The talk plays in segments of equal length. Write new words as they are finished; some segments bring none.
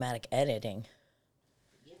Automatic editing.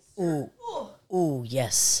 Ooh, ooh,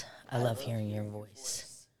 yes. I love hearing your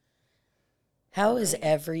voice. How is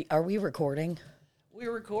are we recording?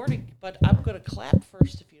 We're recording, but I'm going to clap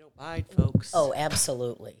first if you don't mind, folks. Oh,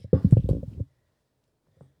 absolutely. I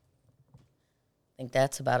think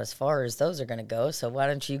that's about as far as those are going to go. So why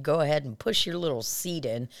don't you go ahead and push your little seat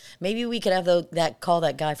in? Maybe we could have call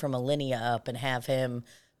that guy from Alinea up and have him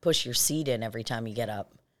push your seat in every time you get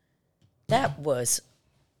up. That was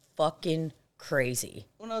fucking crazy.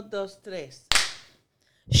 Uno, dos, tres.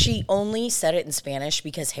 She only said it in Spanish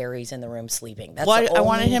because Harry's in the room sleeping. That's I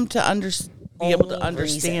wanted him to be able to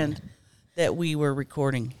understand reason. that we were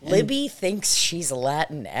recording. Libby thinks she's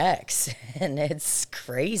Latinx, and it's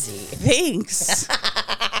crazy. Thanks.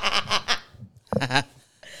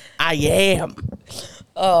 I am.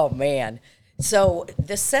 Oh, man. So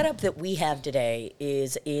the setup that we have today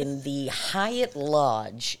is in the Hyatt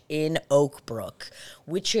Lodge in Oak Brook,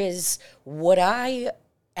 which is what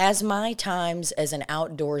as my times as an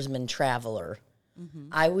outdoorsman traveler,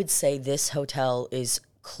 I would say this hotel is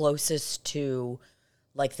closest to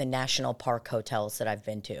like the national park hotels that I've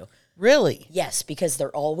been to. Really? Yes, because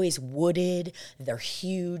they're always wooded. They're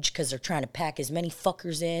huge because they're trying to pack as many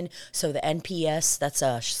fuckers in. So the NPS, that's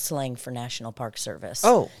a slang for National Park Service.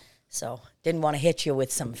 Oh. So didn't want to hit you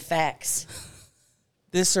with some facts.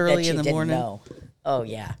 This early in the morning? Know. Oh,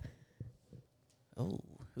 yeah. Oh,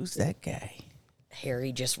 who's that guy?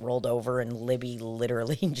 Harry just rolled over and Libby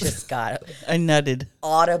literally just got I nutted.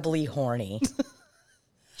 Audibly horny.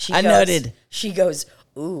 Nutted. She goes,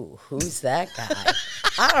 ooh, who's that guy?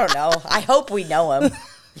 I don't know. I hope we know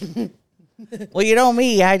him. Well, you know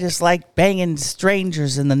me. I just like banging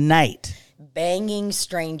strangers in the night. Banging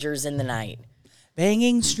strangers in the night.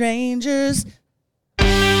 Banging strangers.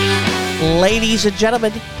 Ladies and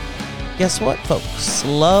gentlemen, guess what, folks?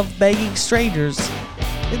 Love banging strangers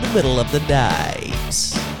in the middle of the night.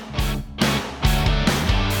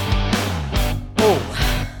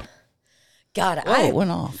 Oh, God, it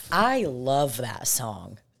went off. I love that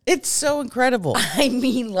song. It's so incredible. I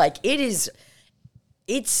mean, like, it's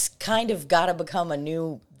kind of got to become a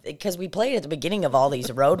new, because we played at the beginning of all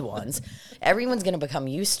these road ones. Everyone's going to become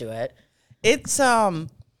used to it. It's a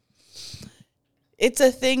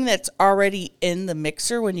thing that's already in the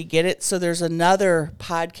mixer when you get it. So there's another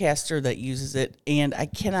podcaster that uses it, and I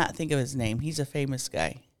cannot think of his name. He's a famous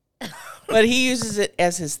guy. But he uses it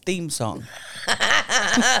as his theme song.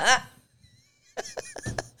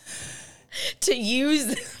 To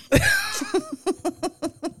use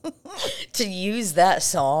that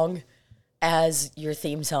song as your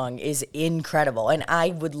theme song is incredible. And I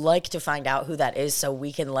would like to find out who that is so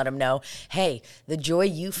we can let them know, hey, the joy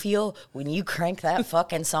you feel when you crank that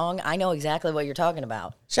fucking song, I know exactly what you're talking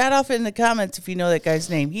about. Shout off in the comments if you know that guy's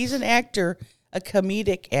name. He's an actor, a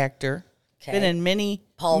comedic actor. Okay. Been in many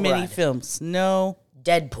films. No.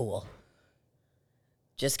 Deadpool.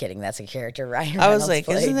 Just kidding. That's a character, right? I was like,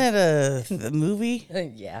 isn't that a movie?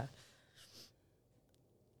 Yeah.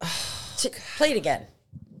 Play it again.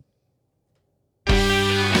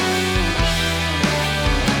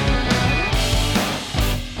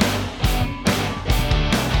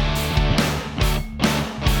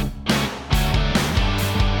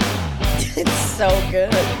 It's so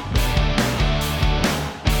good.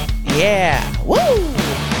 Yeah. Woo!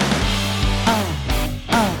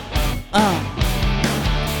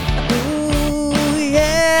 Ooh,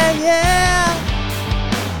 yeah, yeah.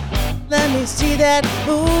 Let me see that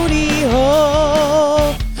booty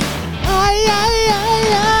hole. Ay, ay, ay,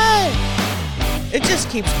 ay. It just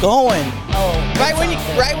keeps going. Oh, right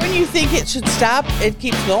when you think it should stop, it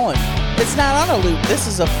keeps going. It's not on a loop. This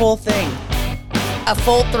is a full thing. A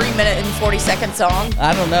full 3-minute and 40-second song?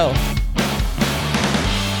 I don't know.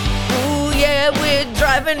 Ooh, yeah, we're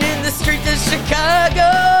driving in the streets of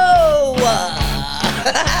Chicago.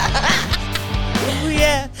 Ooh,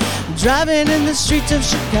 yeah, driving in the streets of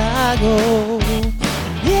Chicago.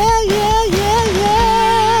 Yeah, yeah, yeah, yeah.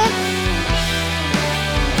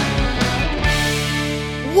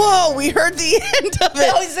 Whoa, we heard the end of it.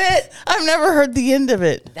 That was it. I've never heard the end of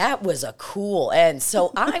it. That was a cool end.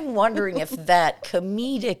 So I'm wondering if that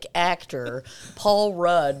comedic actor, Paul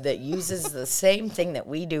Rudd, that uses the same thing that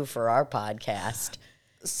we do for our podcast,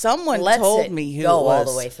 someone told me who go it was.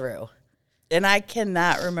 All the way through. And I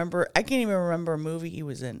cannot remember. I can't even remember a movie he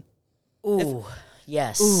was in. Ooh,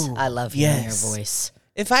 yes. I love hearing your voice.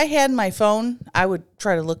 If I had my phone, I would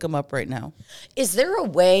try to look him up right now. Is there a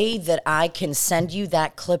way that I can send you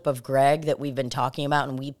that clip of Greg that we've been talking about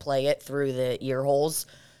and we play it through the ear holes?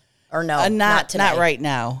 Or no, not today. Not right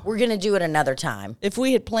now. We're going to do it another time. If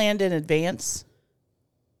we had planned in advance.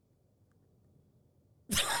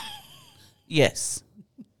 Yes.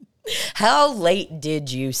 How late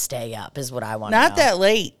did you stay up is what I want to know. Not that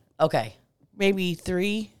late. Okay. Maybe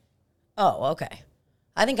 3. Oh, okay.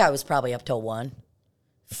 I think I was probably up till 1.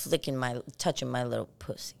 Touching my little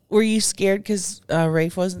pussy. Were you scared because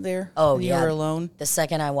Rafe wasn't there? Oh, and yeah. You were alone? The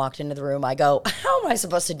second I walked into the room, I go, how am I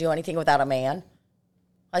supposed to do anything without a man?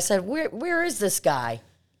 I said, where is this guy?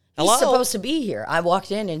 He's Hello? supposed to be here. I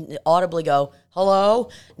walked in and audibly go, hello?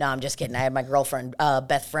 No, I'm just kidding. I had my girlfriend,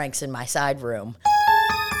 Beth Franks, in my side room.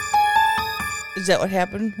 Is that what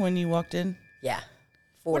happened when you walked in? Yeah.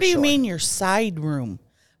 What do you mean your side room?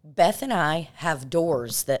 Beth and I have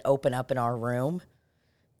doors that open up in our room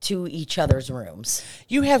to each other's rooms.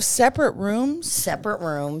 You have separate rooms? Separate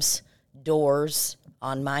rooms, doors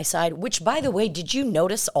on my side, which, by the way, did you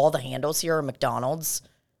notice all the handles here at McDonald's?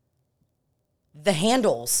 The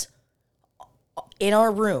handles in our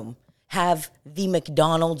room have the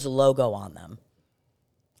McDonald's logo on them.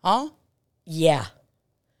 Huh? Yeah.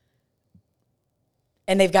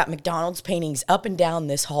 And they've got McDonald's paintings up and down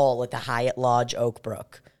this hall at the Hyatt Lodge, Oak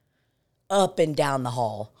Brook. Up and down the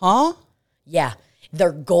hall. Huh? Yeah.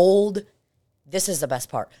 They're gold. This is the best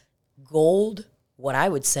part. Gold, what I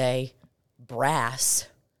would say, brass.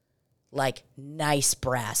 Like nice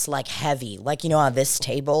brass, like heavy. Like, you know, on this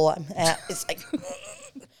table I'm at, it's like,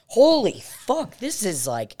 holy fuck, this is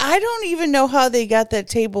like. I don't even know how they got that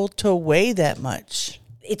table to weigh that much.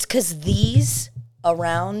 It's because these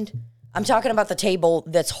around, I'm talking about the table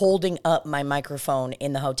that's holding up my microphone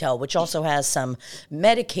in the hotel, which also has some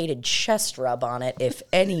medicated chest rub on it if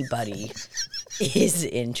anybody is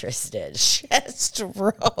interested. Chest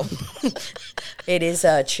rub. It is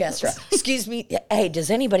a chest rub. Excuse me. Hey, does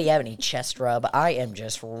anybody have any chest rub? I am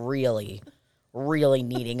just really, really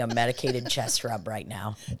needing a medicated chest rub right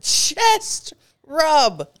now. Chest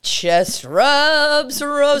rub. Chest rubs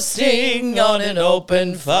roasting on an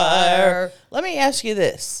open fire. Let me ask you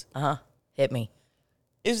this. Hit me.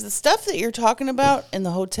 Is the stuff that you're talking about in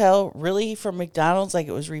the hotel really from McDonald's, like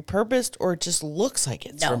it was repurposed, or it just looks like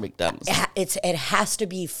it's from McDonald's? It has to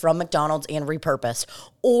be from McDonald's and repurposed.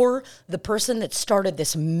 Or the person that started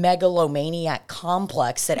this megalomaniac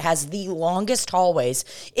complex that has the longest hallways.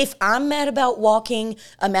 If I'm mad about walking,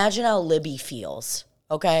 imagine how Libby feels,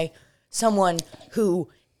 okay? Someone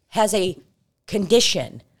who has a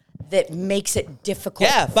condition that makes it difficult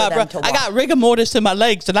for Barbara, them to walk. I got rigor mortis in my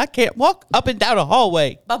legs and I can't walk up and down a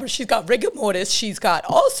hallway. Barbara, she's got rigor mortis. She's got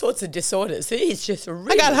all sorts of disorders. It's just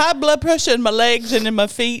really... I got high blood pressure in my legs and in my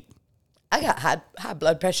feet. I got high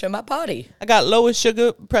blood pressure in my body. I got lower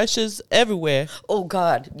sugar pressures everywhere. Oh,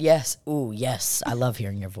 God. Yes. Ooh, yes. I love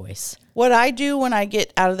hearing your voice. What I do when I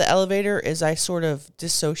get out of the elevator is I sort of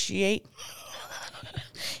dissociate.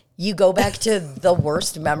 You go back to the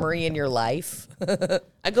worst memory in your life.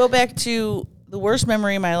 I go back to the worst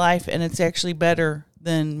memory of my life, and it's actually better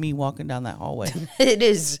than me walking down that hallway. It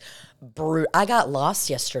is brutal. I got lost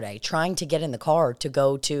yesterday trying to get in the car to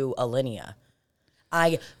go to Alinea.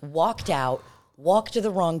 I walked out, walked to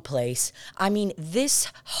the wrong place. I mean, this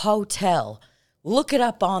hotel, look it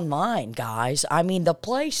up online, guys. I mean, the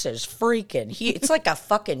place is freaking huge. It's like a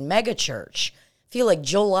fucking mega church. I feel like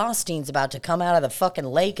Joel Osteen's about to come out of the fucking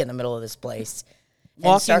lake in the middle of this place.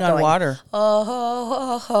 Walking on water.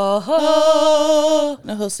 Oh.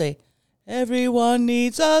 No, he'll say, everyone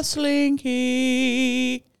needs a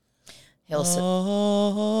slinky. He'll say,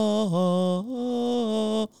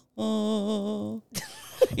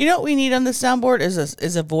 You know what we need on the soundboard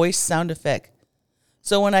is a voice sound effect.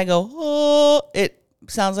 So when I go, oh, it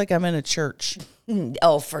sounds like I'm in a church.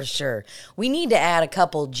 oh, for sure. We need to add a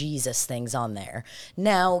couple Jesus things on there.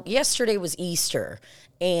 Now, yesterday was Easter,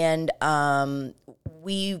 and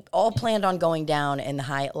we all planned on going down in the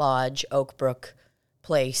Hyatt Lodge, Oak Brook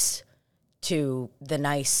place to the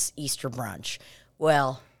nice Easter brunch.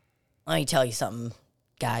 Well, let me tell you something,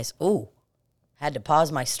 guys. Ooh, had to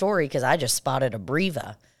pause my story because I just spotted a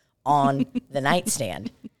Breva on the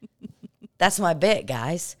nightstand. That's my bit,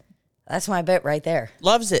 guys. That's my bit right there.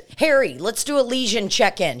 Loves it. Harry, let's do a lesion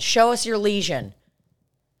check-in. Show us your lesion.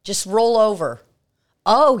 Just roll over.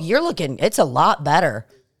 Oh, it's a lot better.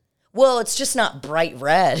 Well, it's just not bright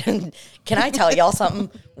red. Can I tell y'all something?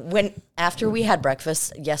 After we had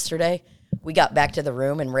breakfast yesterday, we got back to the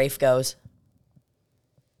room and Rafe goes,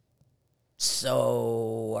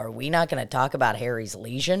 so are we not going to talk about Harry's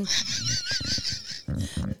lesion?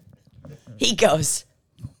 He goes,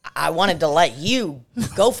 I wanted to let you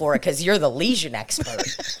go for it because you're the lesion expert.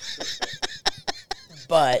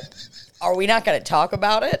 But are we not going to talk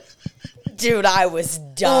about it? Dude, I was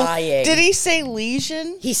dying. Did he say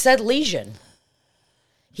lesion? He said lesion.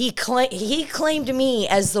 He claimed me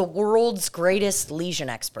as the world's greatest lesion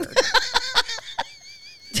expert.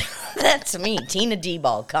 That's me, Tina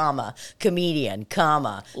D-Ball, comma, comedian,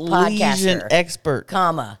 comma, podcaster. Lesion expert.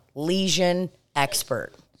 Comma, lesion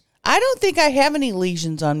expert. I don't think I have any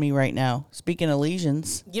lesions on me right now. Speaking of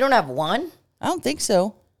lesions. You don't have one? I don't think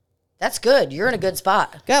so. That's good. You're in a good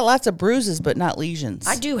spot. Got lots of bruises, but not lesions.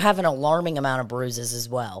 I do have an alarming amount of bruises as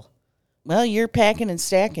well. Well, you're packing and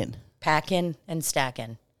stacking. Packing and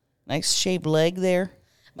stacking. Nice shaved leg there.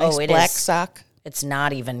 Nice it black is. sock. It's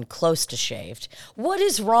not even close to shaved. What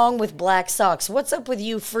is wrong with black socks? What's up with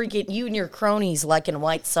you and your cronies liking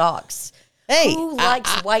white socks? Hey, Who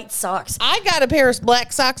likes white socks? I got a pair of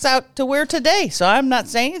black socks out to wear today, so I'm not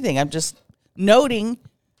saying anything. I'm just noting.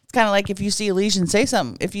 It's kind of like if you see a lesion, say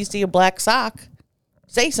something. If you see a black sock,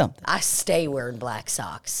 say something. I stay wearing black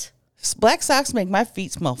socks. Black socks make my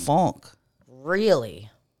feet smell funk. Really?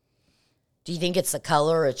 Do you think it's the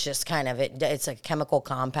color? It's just kind of it's a chemical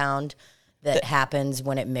compound that happens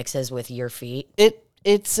when it mixes with your feet?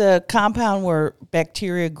 It's a compound where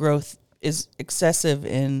bacteria growth is excessive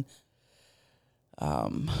in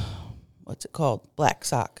what's it called? Black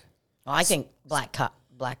sock. Well, I think black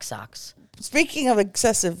socks. Speaking of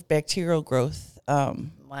excessive bacterial growth,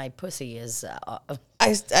 My pussy is...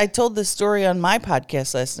 I told this story on my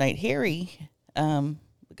podcast last night. Harry, the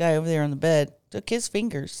guy over there on the bed, took his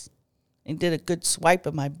fingers and did a good swipe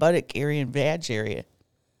of my buttock area and vag area.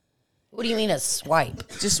 What do you mean a swipe?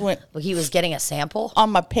 Just went Well, he was getting a sample?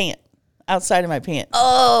 on my pant, outside of my pant.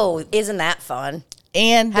 Oh, isn't that fun?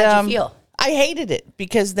 And How'd you feel? I hated it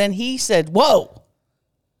because then he said, "Whoa."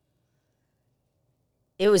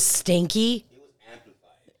 It was stinky?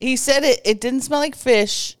 He said it didn't smell like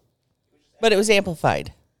fish, but it was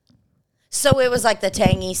amplified. So it was like the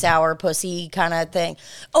tangy, sour pussy kind of thing.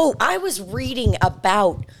 Oh, I was reading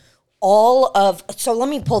about so let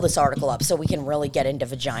me pull this article up so we can really get into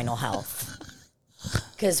vaginal health.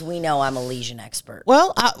 Because we know I'm a lesion expert.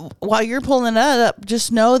 Well, while you're pulling that up,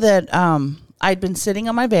 just know that I'd been sitting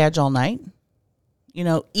on my vag all night,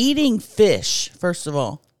 eating fish, first of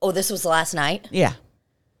all. Oh, this was last night? Yeah.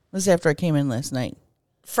 This is after I came in last night.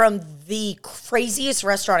 From the craziest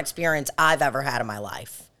restaurant experience I've ever had in my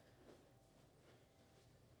life.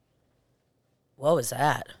 What was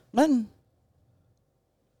that? Nothing.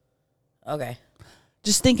 Okay.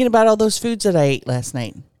 Just thinking about all those foods that I ate last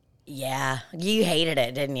night. Yeah. You hated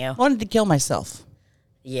it, didn't you? Wanted to kill myself.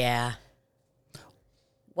 Yeah.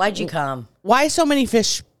 Why'd you come? Why so many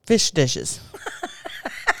fish dishes?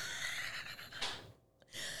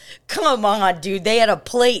 Come on, dude. They had a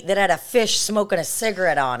plate that had a fish smoking a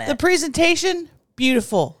cigarette on it. The presentation,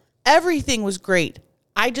 beautiful. Everything was great.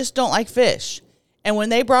 I just don't like fish. And when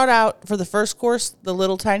they brought out for the first course the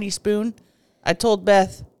little tiny spoon, I told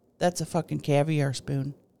Beth, that's a fucking caviar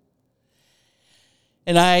spoon.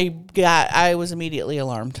 And I was immediately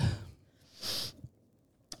alarmed.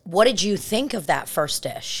 What did you think of that first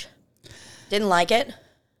dish? Didn't like it?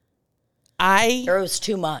 Or it was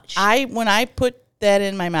too much? When I put that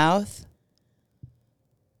in my mouth,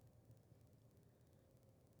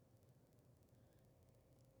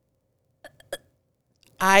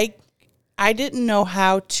 I didn't know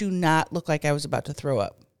how to not look like I was about to throw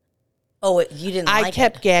up. Oh, you didn't like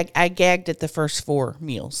it? I gagged at the first 4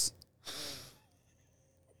 meals.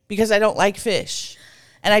 Because I don't like fish.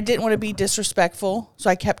 And I didn't want to be disrespectful, so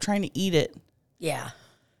I kept trying to eat it. Yeah.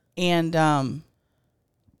 And I'm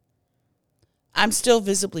still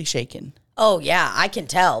visibly shaken. Oh, yeah, I can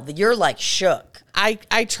tell. You're like shook.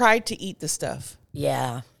 I tried to eat the stuff.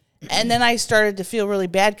 Yeah. And then I started to feel really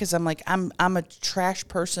bad because I'm like, I'm a trash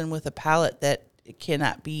person with a palate that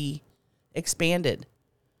cannot be expanded.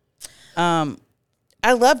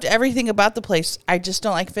 I loved everything about the place. I just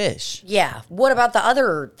don't like fish. Yeah. What about the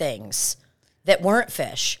other things that weren't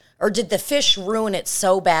fish? Or did the fish ruin it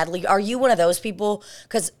so badly? Are you one of those people?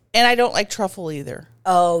 And I don't like truffle either.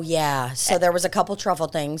 Oh, yeah. So there was a couple truffle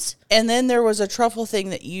things. And then there was a truffle thing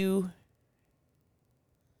that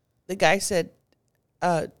the guy said,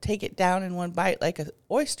 take it down in one bite like an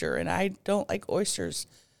oyster. And I don't like oysters.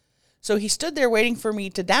 So he stood there waiting for me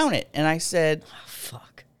to down it. And I said, oh,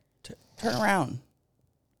 fuck. Turn around.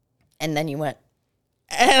 And then you went.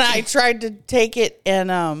 And I tried to take it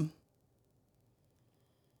and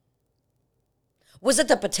was it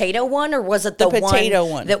the potato one or was it the potato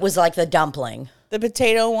one that was like the dumpling? The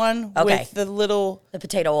potato one with the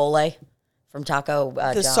potato ole from Taco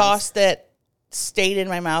the John's. sauce that stayed in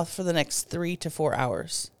my mouth for the next 3 to 4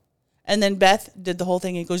 hours. And then Beth did the whole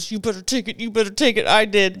thing and goes, you better take it. I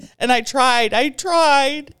did. And I tried.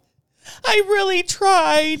 I really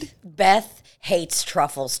tried. Beth hates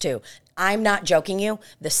truffles too. I'm not joking you.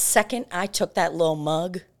 The second I took that little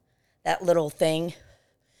mug, that little thing,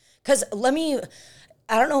 because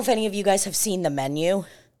I don't know if any of you guys have seen the menu,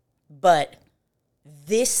 but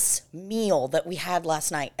this meal that we had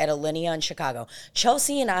last night at Alinea in Chicago,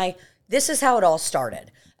 Chelsea and I, this is how it all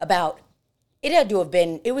started. It had to have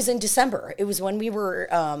been, it was in December. It was when we were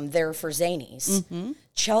there for Zanies. Mm-hmm.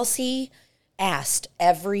 Chelsea asked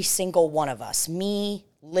every single one of us, me,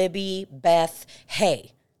 Libby, Beth,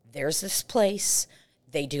 hey, there's this place.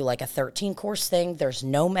 They do like a 13-course thing. There's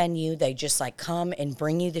no menu. They just like come and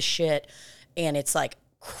bring you the shit. And it's like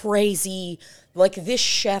crazy. Like this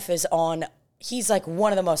chef he's like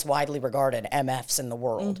one of the most widely regarded MFs in the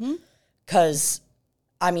world. Because,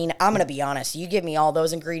 I mean, I'm going to be honest. You give me all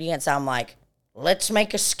those ingredients, I'm like, let's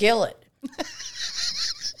make a skillet.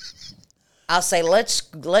 I'll say, let's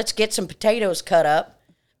get some potatoes cut up,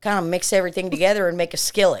 kind of mix everything together and make a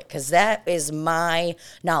skillet, because that is my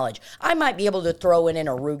knowledge. I might be able to throw in an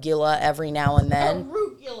arugula every now and then.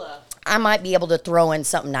 Arugula. I might be able to throw in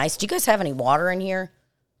something nice. Do you guys have any water in here?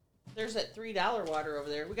 There's that $3 water over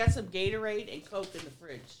there. We got some Gatorade and Coke in the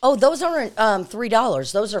fridge. Oh, those aren't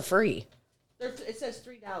 $3. Those are free. It says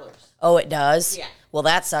 $3. Oh, it does? Yeah. Well,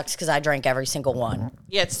 that sucks because I drank every single one.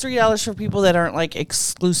 Yeah, it's $3 for people that aren't like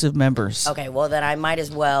exclusive members. Okay, well, then I might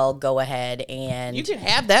as well go ahead and You can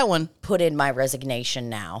have that one. put in my resignation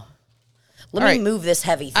now. Let me move this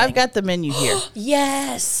heavy thing. I've got the menu here.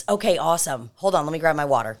 Yes. Okay, awesome. Hold on, let me grab my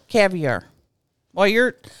water. Caviar.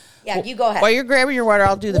 You go ahead. While you're grabbing your water,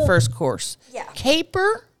 I'll do the first course. Yeah.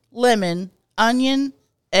 Caper, lemon, onion,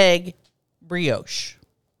 egg, brioche.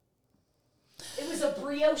 It was a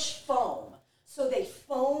brioche foam, so they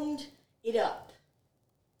foamed it up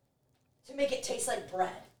to make it taste like bread.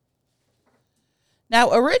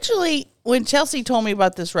 Now, originally, when Chelsea told me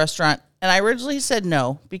about this restaurant, and I originally said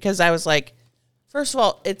no, because I was like, first of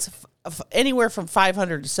all, it's anywhere from $500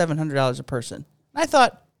 to $700 a person. I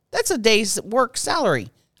thought, that's a day's work salary.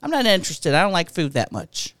 I'm not interested. I don't like food that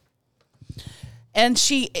much. And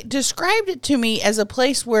she described it to me as a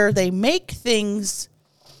place where they make things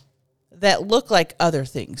that look like other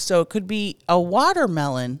things. So it could be a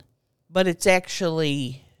watermelon, but it's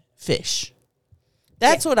actually fish.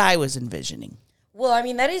 That's what I was envisioning. Well, I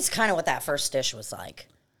mean, that is kind of what that first dish was like.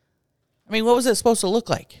 I mean, what was it supposed to look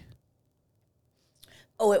like?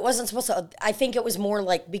 Oh, it wasn't supposed to. I think it was more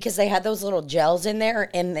like, because they had those little gels in there,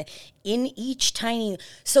 and in each tiny.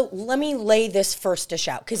 So let me lay this first dish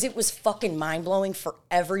out, because it was fucking mind blowing for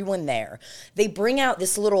everyone there. They bring out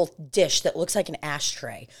this little dish that looks like an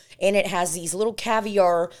ashtray, and it has these little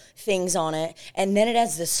caviar things on it, and then it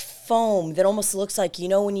has this foam that almost looks like, you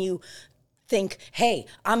know, when you think, hey,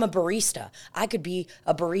 I'm a barista. I could be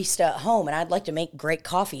a barista at home and I'd like to make great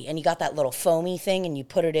coffee. And you got that little foamy thing and you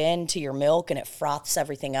put it into your milk and it froths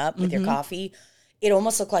everything up with your coffee. It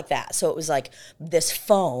almost looked like that. So it was like this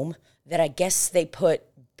foam that I guess they put,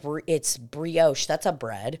 it's brioche. That's a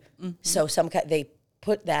bread. So they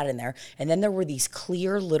put that in there. And then there were these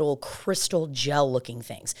clear little crystal gel looking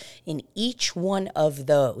things. In each one of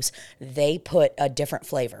those, they put a different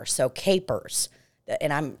flavor. So capers.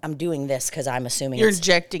 And I'm doing this because I'm assuming you're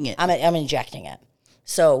injecting it. I'm injecting it.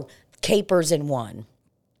 So capers in one.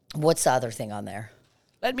 What's the other thing on there?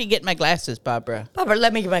 Let me get my glasses, Barbara. Barbara,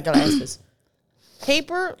 let me get my glasses.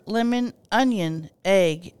 Caper, lemon, onion,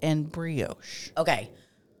 egg, and brioche. Okay.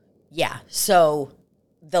 Yeah. So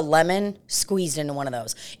the lemon squeezed into one of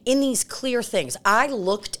those. In these clear things. I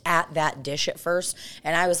looked at that dish at first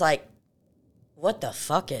and I was like, what the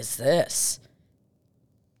fuck is this?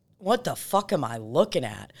 What the fuck am I looking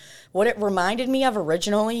at? What it reminded me of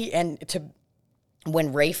originally,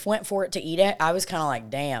 when Rafe went for it to eat it, I was kind of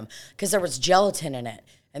like, damn, because there was gelatin in it.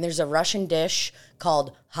 And there's a Russian dish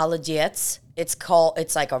called holodets. It's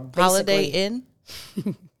like a basically, Holiday Inn?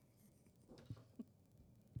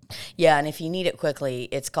 Yeah, and if you need it quickly,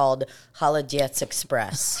 it's called Holodets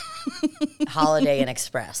Express. Holiday Inn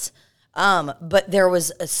Express. But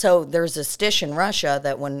there's this dish in Russia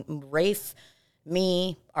that when Rafe,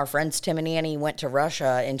 me, our friends Tim and Annie went to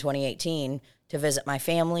Russia in 2018 to visit my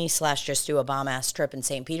family / just do a bomb-ass trip in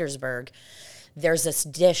St. Petersburg. There's this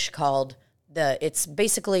dish called it's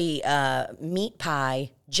basically meat pie,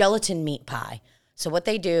 gelatin meat pie. So what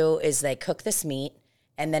they do is they cook this meat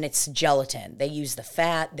and then it's gelatin. They use the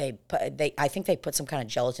fat. I think they put some kind of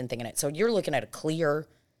gelatin thing in it. So you're looking at a clear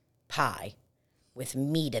pie with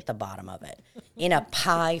meat at the bottom of it in a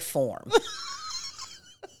pie form.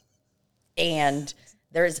 And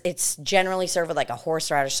it's generally served with like a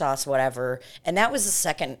horseradish sauce, whatever. And that was the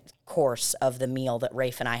second course of the meal that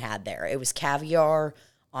Rafe and I had there. It was caviar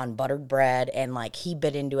on buttered bread, and like he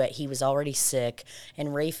bit into it. He was already sick,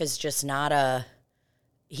 and Rafe is just not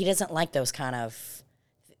he doesn't like those kind of.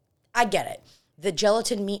 I get it. The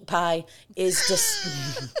gelatin meat pie is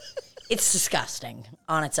just. It's disgusting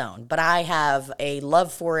on its own, but I have a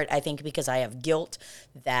love for it, I think, because I have guilt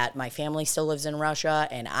that my family still lives in Russia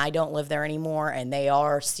and I don't live there anymore, and they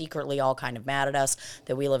are secretly all kind of mad at us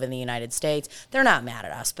that we live in the United States. They're not mad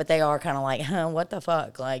at us, but they are kind of like, what the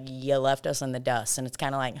fuck? Like, you left us in the dust, and it's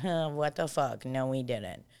kind of like, what the fuck? No, we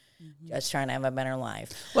didn't. Just trying to have a better life.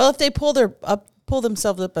 Well, if they pull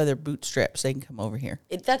themselves up by their bootstraps, they can come over here.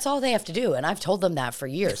 That's all they have to do, and I've told them that for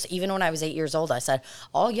years. Even when I was 8 years old, I said,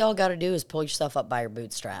 all y'all got to do is pull yourself up by your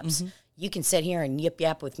bootstraps. You can sit here and yip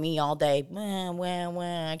with me all day.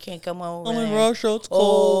 I can't come over. I'm in Russia, it's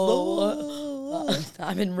cold.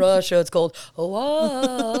 I'm in Russia, it's cold.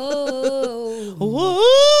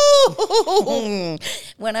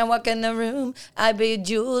 When I walk in the room, I be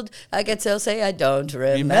jeweled. I can still say I don't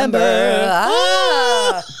remember.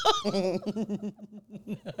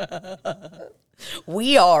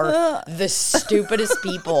 We are the stupidest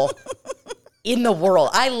people in the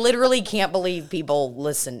world. I literally can't believe people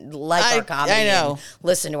listen, our comedy, I know. And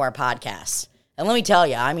listen to our podcasts. And let me tell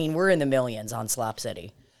you, I mean, we're in the millions on Slop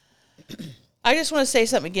City. I just want to say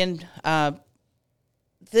something again.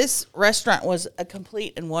 This restaurant was a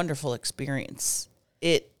complete and wonderful experience.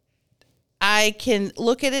 I can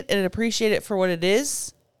look at it and appreciate it for what it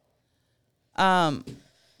is.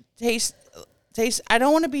 Taste. I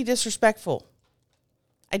don't want to be disrespectful.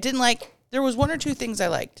 There was one or two things I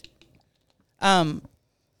liked.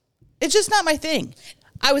 It's just not my thing.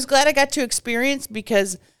 I was glad I got to experience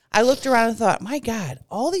because I looked around and thought, my God,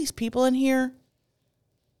 all these people in here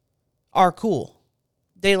are cool.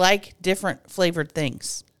 They like different flavored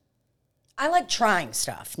things. I like trying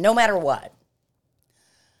stuff, no matter what.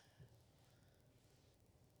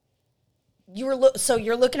 You're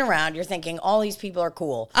looking around. You're thinking all these people are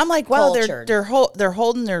cool. I'm like, wow, cultured. they're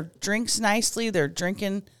holding their drinks nicely. They're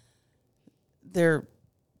drinking their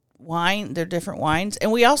wine, their different wines,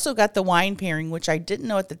 and we also got the wine pairing, which I didn't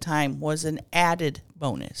know at the time was an added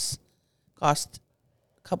bonus. Cost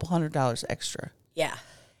a couple $100 extra. Yeah.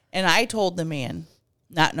 And I told the man,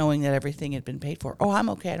 not knowing that everything had been paid for, I'm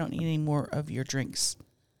okay. I don't need any more of your drinks.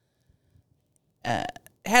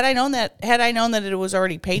 Had I known that it was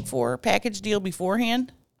already paid for, package deal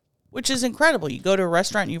beforehand, which is incredible. You go to a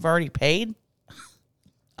restaurant you've already paid,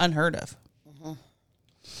 unheard of. Mm-hmm.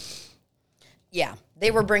 Yeah,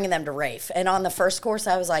 they were bringing them to Rafe. And on the first course,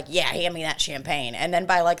 I was like, yeah, hand me that champagne. And then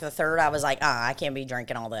by like the third, I was like, I can't be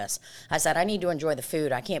drinking all this. I said, I need to enjoy the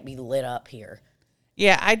food. I can't be lit up here.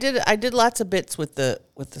 Yeah, I did lots of bits with the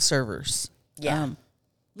servers. Yeah.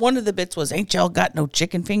 One of the bits was, ain't y'all got no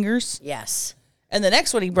chicken fingers? Yes. And the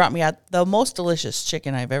next one, he brought me out the most delicious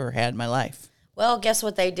chicken I've ever had in my life. Well, guess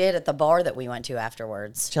what they did at the bar that we went to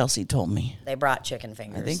afterwards? Chelsea told me. They brought chicken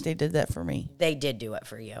fingers. I think they did that for me. They did do it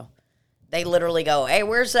for you. They literally go, hey,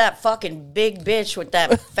 where's that fucking big bitch with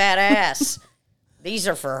that fat ass? These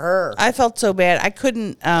are for her. I felt so bad. I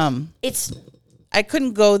couldn't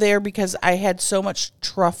go there because I had so much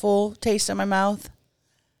truffle taste in my mouth.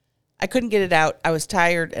 I couldn't get it out. I was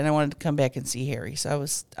tired and I wanted to come back and see Harry. So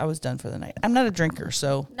I was done for the night. I'm not a drinker,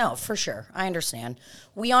 so. No, for sure. I understand.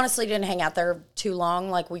 We honestly didn't hang out there too long.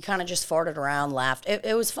 Like, we kind of just farted around, laughed.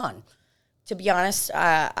 It was fun. To be honest,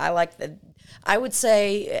 I would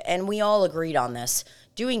say, and we all agreed on this,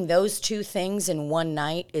 doing those two things in one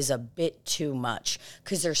night is a bit too much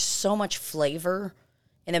because there's so much flavor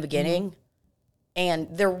in the beginning. Mm-hmm.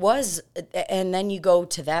 And then you go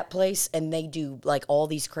to that place and they do like all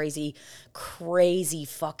these crazy, crazy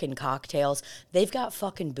fucking cocktails. They've got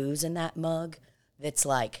fucking booze in that mug that's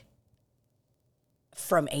like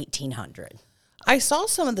from 1800. I saw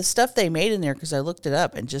some of the stuff they made in there because I looked it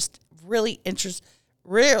up and just really interesting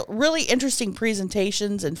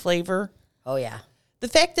presentations and flavor. Oh, yeah. The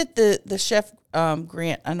fact that the chef,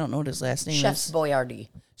 Grant, I don't know what his last name is. Chef Boyardee.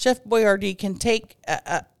 Chef Boyardee can take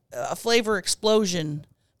a flavor explosion,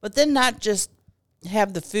 but then not just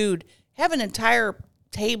have the food, have an entire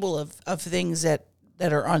table of things that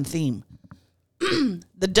are on theme.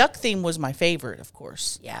 The duck theme was my favorite, of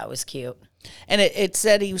course. Yeah, it was cute. And it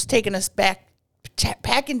said he was taking us back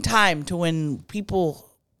in time to when people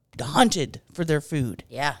hunted for their food.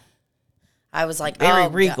 Yeah. I was like, very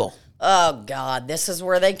regal. God. Oh, God, this is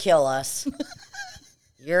where they kill us.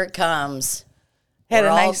 Here it comes. Had a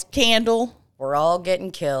nice candle. We're all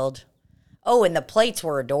getting killed. Oh, and the plates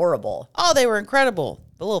were adorable. Oh, they were incredible.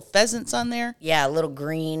 The little pheasants on there. Yeah, a little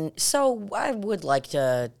green. So I would like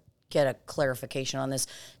to get a clarification on this.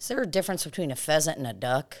 Is there a difference between a pheasant and a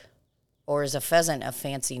duck? Or is a pheasant a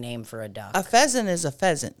fancy name for a duck? A pheasant is a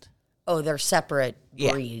pheasant. Oh, they're separate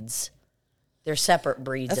breeds. They're separate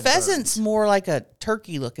breeds A of pheasant's birds. more like a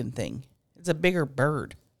turkey-looking thing. It's a bigger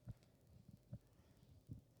bird.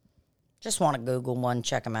 Just want to Google one,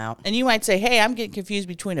 check them out. And you might say, hey, I'm getting confused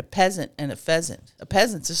between a peasant and a pheasant. A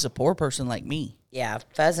peasant's just a poor person like me. Yeah,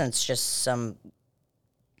 pheasant's just some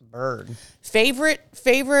bird.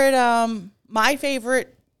 My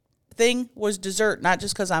favorite thing was dessert, not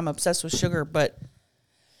just because I'm obsessed with sugar, but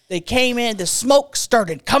they came in, the smoke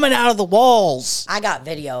started coming out of the walls. I got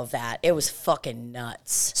video of that. It was fucking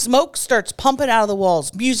nuts. Smoke starts pumping out of the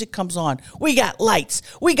walls. Music comes on. We got lights.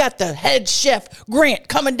 We got the head chef, Grant,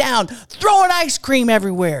 coming down, throwing ice cream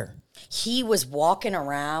everywhere. He was walking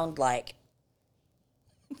around like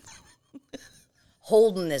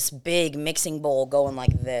holding this big mixing bowl going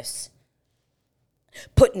like this,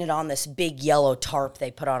 putting it on this big yellow tarp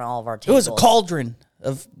they put on all of our It tables. was a cauldron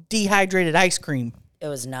of dehydrated ice cream. It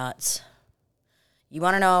was nuts. You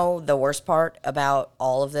want to know the worst part about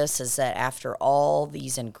all of this is that after all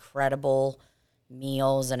these incredible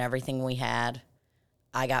meals and everything we had,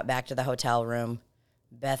 I got back to the hotel room.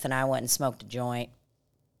 Beth and I went and smoked a joint.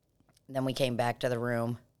 Then we came back to the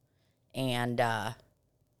room, and I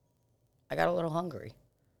got a little hungry.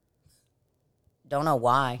 Don't know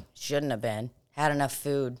why. Shouldn't have been. Had enough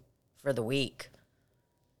food for the week.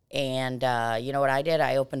 And you know what I did?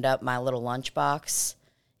 I opened up my little lunchbox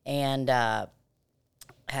and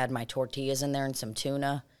had my tortillas in there and some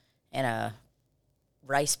tuna and a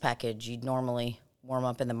rice package you'd normally warm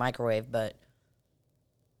up in the microwave. But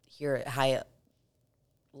here at Hyatt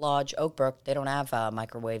Lodge, Oakbrook, they don't have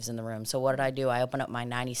microwaves in the room. So what did I do? I opened up my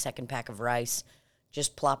 90-second pack of rice,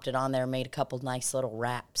 just plopped it on there, made a couple nice little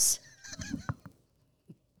wraps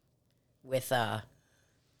with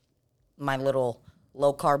my little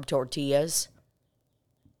low-carb tortillas,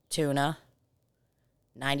 tuna,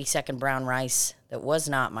 90-second brown rice that was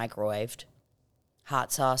not microwaved, hot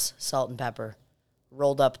sauce, salt and pepper,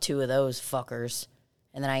 rolled up 2 of those fuckers,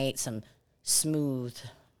 and then I ate some smooth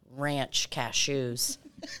ranch cashews.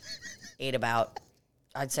 Ate about,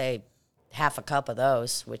 I'd say, half a cup of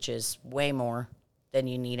those, which is way more than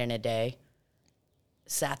you need in a day.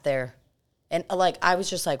 Sat there, and I was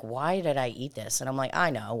just like, why did I eat this? And I'm like, I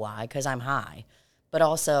know why, because I'm high. But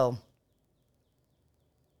also,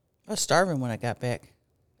 I was starving when I got back.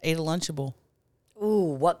 Ate a Lunchable.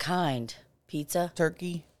 ooh, what kind? Pizza?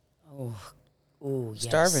 Turkey. Ooh, yes.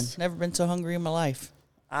 Starving. Never been so hungry in my life.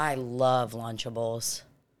 I love Lunchables.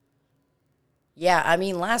 Yeah, I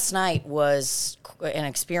mean, last night was an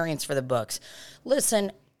experience for the books.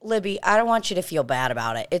 Listen, Libby, I don't want you to feel bad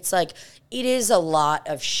about it. It's like, it is a lot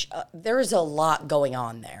of, there's a lot going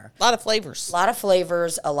on there. A lot of flavors. A lot of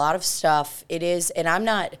flavors, a lot of stuff. It is, and I'm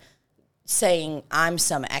not saying I'm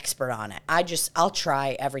some expert on it. I'll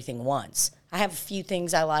try everything once. I have a few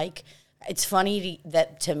things I like. It's funny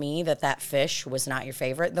to me that fish was not your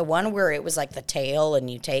favorite. The one where it was like the tail and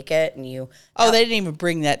you take it and you... Oh, they didn't even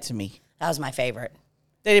bring that to me. That was my favorite.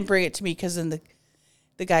 They didn't bring it to me because then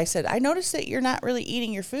the guy said, I noticed that you're not really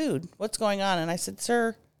eating your food. What's going on? And I said,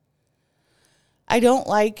 sir, I don't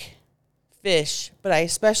like fish, but I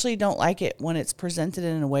especially don't like it when it's presented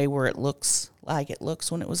in a way where it looks like it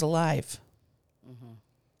looks when it was alive. Mm-hmm.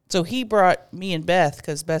 So he brought me and Beth,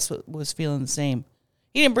 because Beth was feeling the same.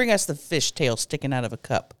 He didn't bring us the fish tail sticking out of a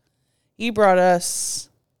cup. He brought us...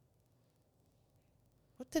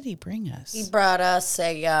 What did he bring us? He brought us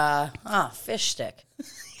a fish stick.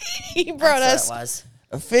 He brought That's us what it was.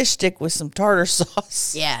 a fish stick with some tartar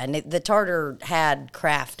sauce. Yeah, and the tartar had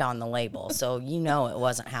Kraft on the label, so you know it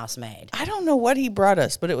wasn't house made. I don't know what he brought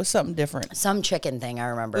us, but it was something different. Some chicken thing, I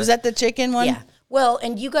remember. Was that the chicken one? Yeah. Well,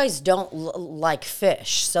 and you guys don't like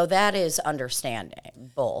fish, so that is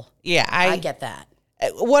understandable. Yeah, I get that.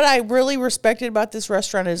 What I really respected about this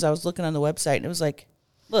restaurant is I was looking on the website, and it was like,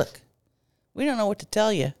 look, we don't know what to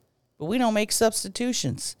tell you, but we don't make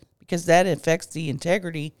substitutions because that affects the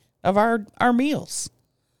integrity of our meals.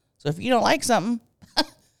 So if you don't like something,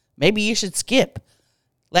 maybe you should skip.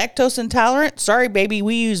 Lactose intolerant? Sorry, baby,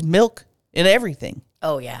 we use milk in everything.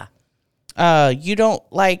 Oh, yeah. You don't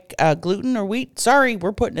like gluten or wheat? Sorry,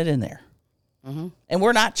 we're putting it in there. Mm-hmm. And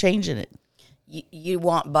we're not changing it. You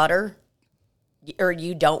want butter? Or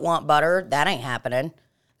you don't want butter? That ain't happening.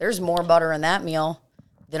 There's more butter in that meal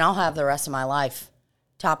than I'll have the rest of my life,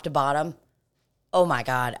 top to bottom. Oh my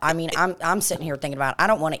God. I mean, I'm sitting here thinking about, I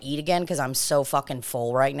don't want to eat again because I'm so fucking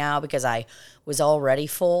full right now because I was already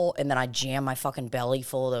full and then I jammed my fucking belly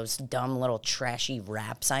full of those dumb little trashy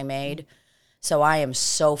wraps I made. So I am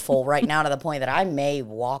so full right now to the point that I may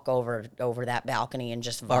walk over that balcony and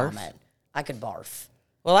just vomit. I could barf.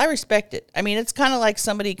 Well, I respect it. I mean, it's kind of like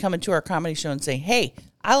somebody coming to our comedy show and saying, hey,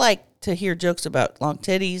 I like to hear jokes about long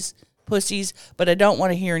titties, pussies, but I don't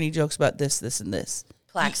want to hear any jokes about this, this, and this.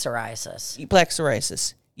 Plaque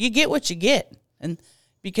psoriasis. You get what you get. And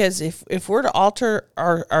because if we're to alter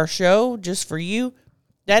our show just for you,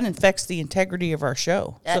 that infects the integrity of our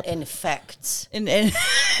show. That infects and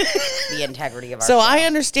the integrity of our show. So I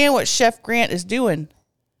understand what Chef Grant is doing.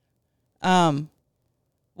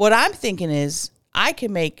 What I'm thinking is I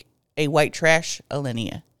can make a white trash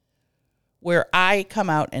alinea where I come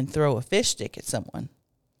out and throw a fish stick at someone.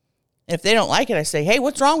 If they don't like it, I say, hey,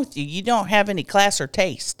 what's wrong with you? You don't have any class or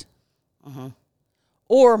taste. Uh-huh.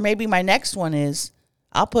 Or maybe my next one is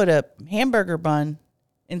I'll put a hamburger bun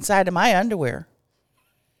inside of my underwear.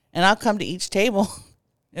 And I'll come to each table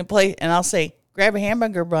and I'll say, grab a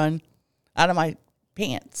hamburger bun out of my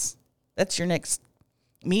pants. That's your next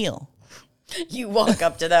meal. You walk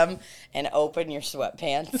up to them and open your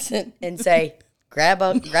sweatpants and say, grab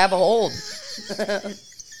a hold.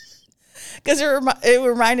 Because it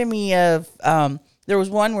reminded me of, there was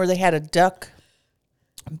one where they had a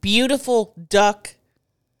beautiful duck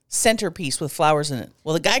centerpiece with flowers in it.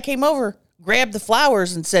 Well, the guy came over, grabbed the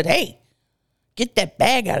flowers and said, hey, get that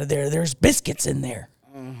bag out of there. There's biscuits in there.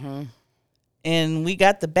 Mm-hmm. And we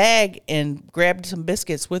got the bag and grabbed some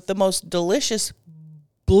biscuits with the most delicious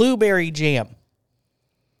blueberry jam.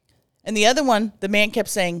 And the other one, the man kept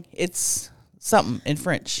saying, it's something in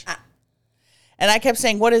French. And I kept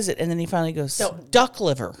saying, what is it? And then he finally goes, duck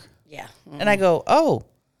liver. Yeah. Mm-hmm. And I go, oh,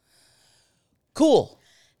 cool.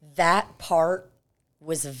 That part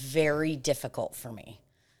was very difficult for me.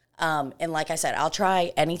 And like I said, I'll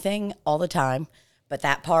try anything all the time. But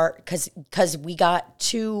that part, because we got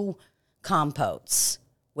 2 compotes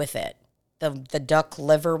with it. The duck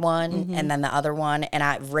liver one, mm-hmm. and then the other one.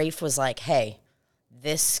 And Rafe was like, hey,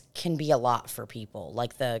 this can be a lot for people.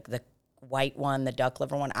 Like the white one, the duck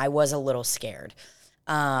liver one. I was a little scared.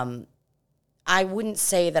 I wouldn't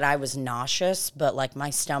say that I was nauseous, but like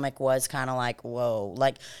my stomach was kind of like, whoa.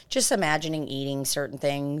 Like just imagining eating certain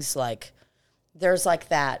things. Like there's like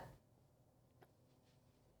that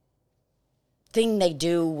thing they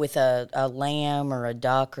do with a lamb or a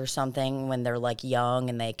duck or something when they're like young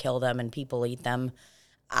and they kill them and people eat them.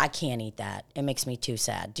 I can't eat that. It makes me too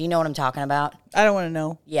sad. Do you know what I'm talking about? I don't want to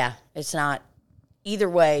know. Yeah, it's not. Either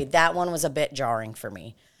way, that one was a bit jarring for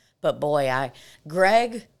me. But boy,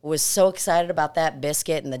 Greg was so excited about that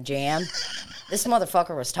biscuit and the jam. This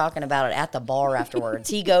motherfucker was talking about it at the bar afterwards.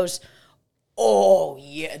 He goes, oh,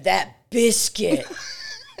 yeah, that biscuit.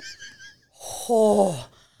 Oh,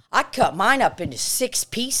 I cut mine up into 6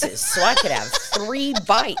 pieces so I could have 3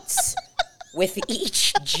 bites with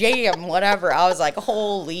each jam, whatever. I was like,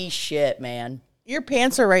 holy shit, man. Your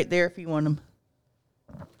pants are right there if you want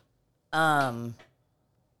them.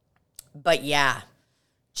 But yeah,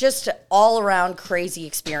 just all around crazy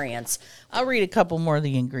experience. I'll read a couple more of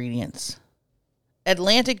the ingredients.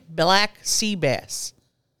 Atlantic black sea bass.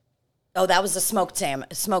 Oh, that was the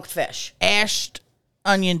smoked fish. Ashed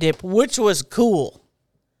onion dip, which was cool.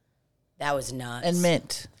 That was nuts. And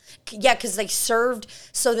mint. Yeah, because they served.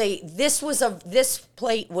 So this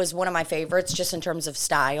plate was one of my favorites, just in terms of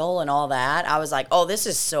style and all that. I was like, oh, this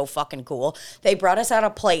is so fucking cool. They brought us out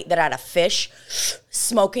a plate that had a fish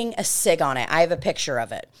smoking a cig on it. I have a picture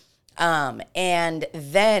of it. And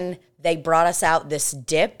then they brought us out this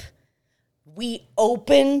dip. We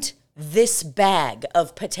opened this bag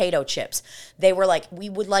of potato chips. They were like, we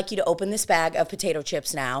would like you to open this bag of potato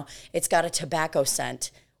chips now. It's got a tobacco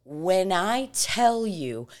scent. When I tell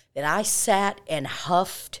you that I sat and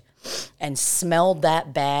huffed and smelled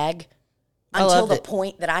that bag until the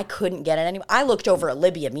point that I couldn't get it anymore, I looked over at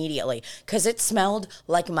Libby immediately because it smelled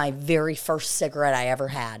like my very first cigarette I ever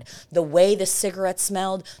had. The way the cigarette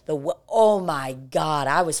smelled, oh my God,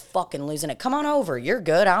 I was fucking losing it. Come on over. You're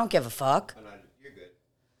good. I don't give a fuck. You're good.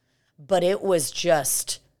 But it was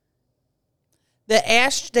just...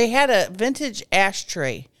 They had a vintage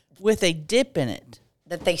ashtray with a dip in it.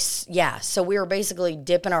 So we were basically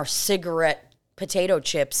dipping our cigarette potato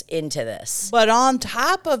chips into this. But on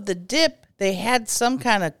top of the dip, they had some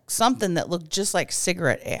kind of something that looked just like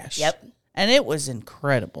cigarette ash. Yep. And it was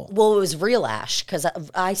incredible. Well, it was real ash because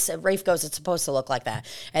I said, Rafe goes, it's supposed to look like that.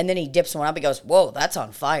 And then he dips one up. He goes, whoa, that's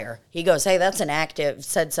on fire. He goes, hey,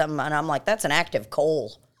 said something. And I'm like, that's an active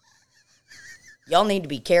coal. Y'all need to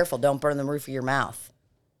be careful. Don't burn the roof of your mouth.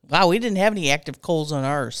 Wow, we didn't have any active coals on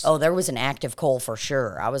ours. Oh, there was an active coal for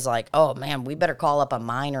sure. I was like, oh, man, we better call up a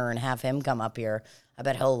miner and have him come up here. I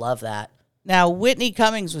bet he'll love that. Now, Whitney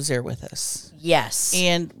Cummings was there with us. Yes.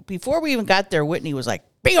 And before we even got there, Whitney was like,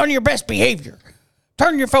 be on your best behavior.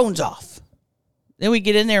 Turn your phones off. Then we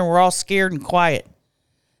get in there and we're all scared and quiet.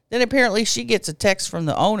 Then apparently she gets a text from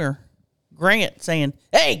the owner, Grant, saying,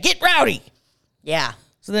 "Hey, get rowdy." Yeah.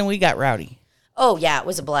 So then we got rowdy. Oh, yeah, it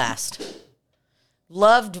was a blast.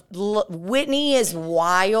 Whitney is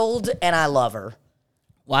wild, and I love her.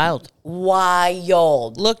 Wild.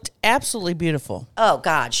 Looked absolutely beautiful. Oh,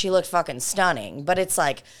 God, she looked fucking stunning. But it's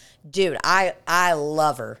like, dude, I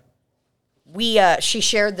love her. She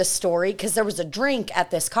shared the story because there was a drink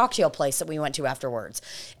at this cocktail place that we went to afterwards.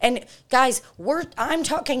 And guys, I'm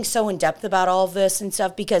talking so in depth about all of this and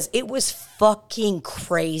stuff because it was fucking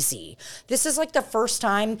crazy. This is like the first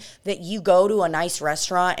time that you go to a nice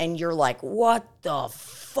restaurant and you're like, what the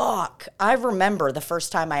fuck? I remember the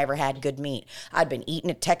first time I ever had good meat. I'd been eating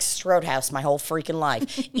at Texas Roadhouse my whole freaking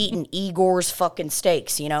life, eating Igor's fucking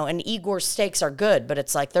steaks, and Igor's steaks are good, but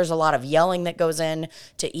it's like there's a lot of yelling that goes in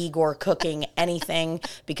to Igor cooking anything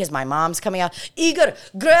because my mom's coming out, Igor,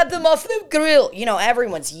 grab them off the grill.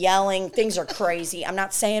 Everyone's yelling. Things are crazy. I'm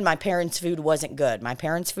not saying my parents' food wasn't good. My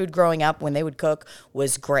parents' food growing up when they would cook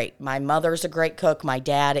was great. My mother's a great cook. My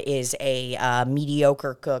dad is a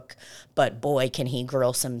mediocre cook, but boy, can he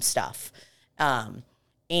grill some stuff. And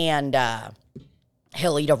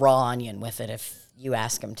he'll eat a raw onion with it if you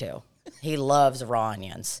ask him to. He loves raw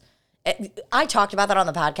onions. I talked about that on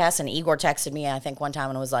the podcast, and Igor texted me, I think, one time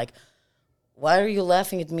and was like, why are you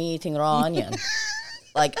laughing at me eating raw onion?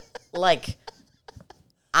 like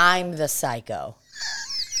I'm the psycho.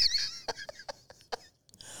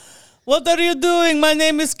 What are you doing? My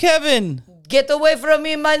name is Kevin. Get away from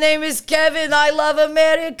me. My name is Kevin. I love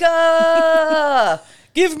America.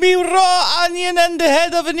 Give me raw onion and the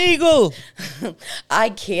head of an eagle. I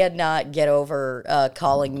cannot get over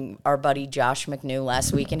calling our buddy Josh McNew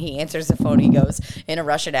last week, and he answers the phone. He goes, in a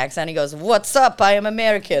Russian accent, he goes, what's up? I am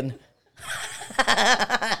American.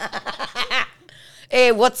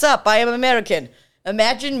 Hey, what's up? I am American.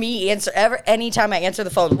 Imagine me anytime I answer the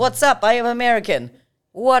phone, what's up? I am American.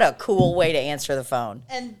 What a cool way to answer the phone.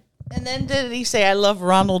 And then did he say, I love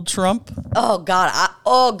Ronald Trump? Oh, God.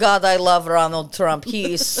 I love Ronald Trump.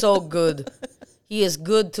 He is so good. He is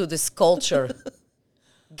good to this culture.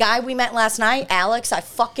 Guy we met last night, Alex, I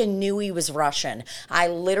fucking knew he was Russian. I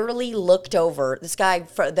literally looked over. This guy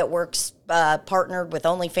that works, partnered with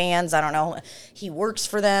OnlyFans. I don't know. He works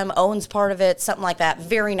for them, owns part of it, something like that.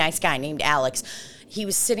 Very nice guy named Alex. He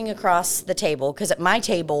was sitting across the table because at my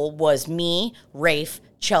table was me, Rafe,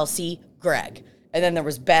 Chelsea, Greg. And then there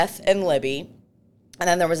was Beth and Libby. And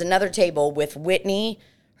then there was another table with Whitney,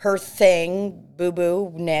 her thing,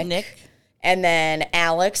 Boo-Boo, Nick. And then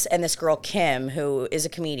Alex and this girl, Kim, who is a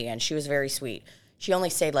comedian. She was very sweet. She only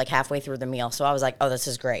stayed like halfway through the meal. So I was like, oh, this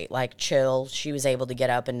is great. Like, chill. She was able to get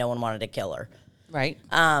up and no one wanted to kill her. Right.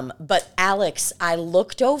 But Alex, I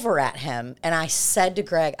looked over at him and I said to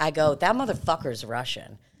Greg, I go, that motherfucker's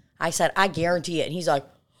Russian. I said, I guarantee it. And he's like,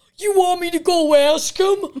 you want me to go ask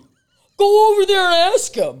him? Go over there and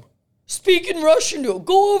ask him. Speaking Russian to him.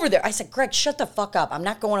 Go over there. I said, Greg, shut the fuck up. I'm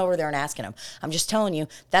not going over there and asking him. I'm just telling you,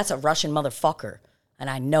 that's a Russian motherfucker.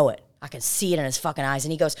 And I know it. I can see it in his fucking eyes.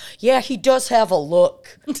 And he goes, yeah, he does have a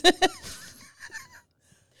look.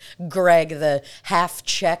 Greg, the half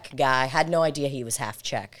Czech guy, had no idea he was half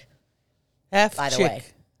Czech. Half by the chick. way.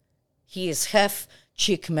 He is half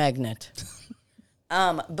chick magnet.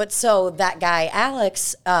 But so that guy,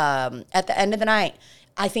 Alex, at the end of the night,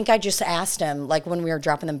 I think I just asked him, like when we were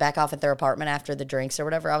dropping them back off at their apartment after the drinks or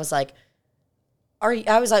whatever, I was like,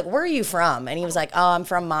 where are you from? And he was like, oh, I'm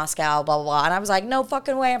from Moscow, blah, blah, blah. And I was like, no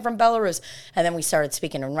fucking way, I'm from Belarus. And then we started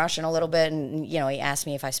speaking in Russian a little bit. And, he asked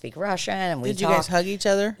me if I speak Russian. And we Did you guys hug each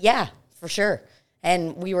other? Yeah, for sure.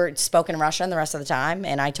 And we were spoken Russian the rest of the time.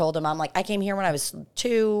 And I told him, I'm like, I came here when I was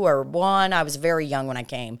 2 or 1. I was very young when I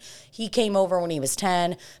came. He came over when he was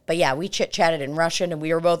 10. But yeah, we chit-chatted in Russian. And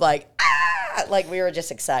we were both like, ah! Like we were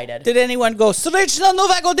just excited. Did anyone go, Srečna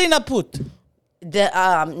Nova Godina put?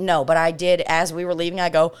 No, but I did, as we were leaving, I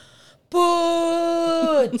go,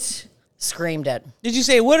 Put! Screamed it. Did you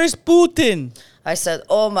say, where is Putin? I said,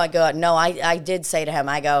 oh my God. No, I did say to him,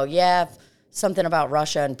 I go, yeah, something about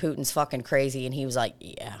Russia and Putin's fucking crazy. And he was like,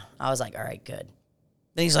 yeah. I was like, all right, good.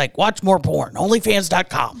 Then he's like, watch more porn,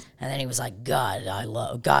 OnlyFans.com. And then he was like,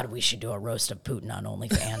 God, we should do a roast of Putin on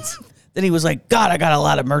OnlyFans. Then he was like, God, I got a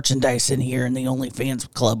lot of merchandise in here in the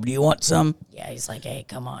OnlyFans club. Do you want some? Yeah, he's like, hey,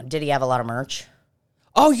 come on. Did he have a lot of merch?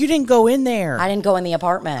 Oh, you didn't go in there. I didn't go in the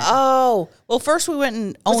apartment. Oh. Well, first we went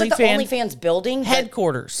in Was it the OnlyFans building?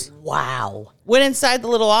 Headquarters. Wow. Went inside the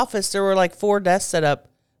little office. There were like 4 desks set up.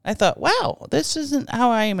 I thought, wow, this isn't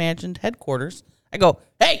how I imagined headquarters. I go,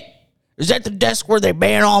 hey, is that the desk where they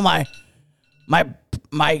ban all my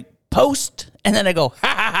post. And then I go, ha,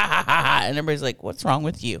 ha, ha, ha, ha. And everybody's like, what's wrong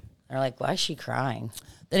with you? They're like, why is she crying?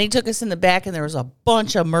 Then he took us in the back, and there was a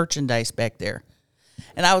bunch of merchandise back there.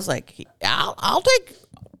 And I was like, I'll take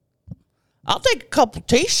a couple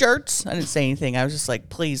T-shirts. I didn't say anything. I was just like,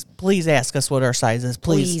 please ask us what our size is.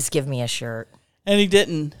 Please give me a shirt. And he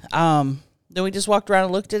didn't. Then we just walked around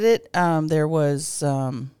and looked at it. There was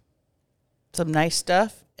some nice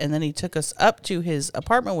stuff. And then he took us up to his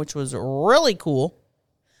apartment, which was really cool.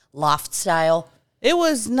 Loft style? It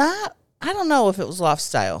was not, I don't know if it was loft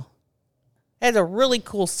style. It had a really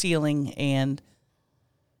cool ceiling, and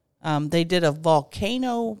they did a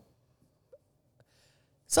volcano,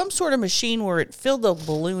 some sort of machine where it filled the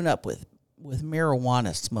balloon up with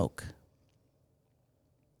marijuana smoke.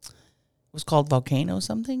 It was called Volcano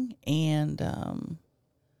something, and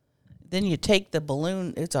then you take the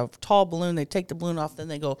balloon. It's a tall balloon. They take the balloon off, then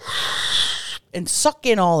they go and suck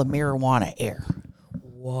in all the marijuana air.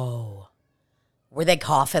 Whoa. Were they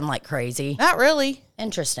coughing like crazy? Not really.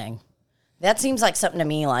 Interesting. That seems like something to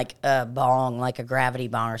me like a bong, like a gravity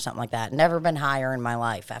bong or something like that. Never been higher in my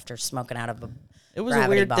life after smoking out of a It was a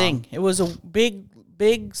weird thing. It was a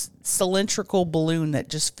big cylindrical balloon that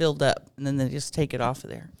just filled up, and then they just take it off of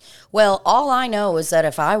there. Well, all I know is that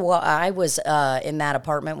if I was in that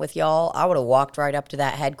apartment with y'all, I would have walked right up to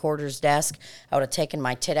that headquarters desk. I would have taken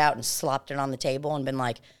my tit out and slopped it on the table and been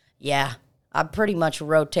like, yeah, I pretty much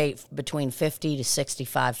rotate between 50 to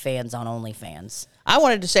 65 fans on OnlyFans. I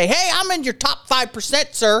wanted to say, hey, I'm in your top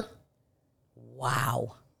 5%, sir.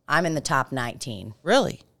 Wow. I'm in the top 19.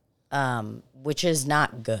 Really? Which is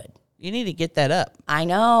not good. You need to get that up. I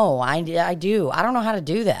know. I do. I don't know how to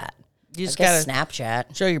do that. You just got to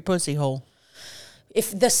Snapchat. Show your pussy hole.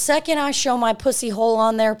 If the second I show my pussy hole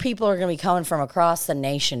on there, people are going to be coming from across the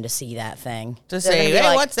nation to see that thing. To say,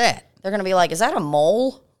 hey, what's that? They're going to be like, is that a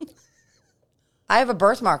mole? I have a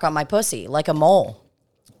birthmark on my pussy, like a mole.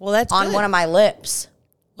 Well, that's on good. One of my lips.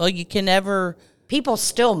 Well, you can never. People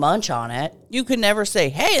still munch on it. You can never say,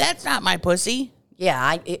 hey, that's not my pussy.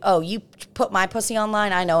 Yeah. You put my pussy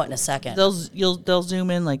online? I know it in a second. They'll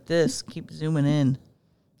zoom in like this. Keep zooming in.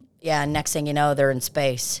 Yeah. Next thing you know, they're in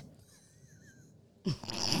space.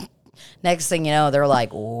 Next thing you know, they're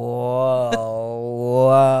like, whoa,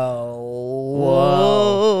 whoa,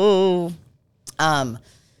 whoa.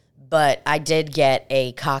 But I did get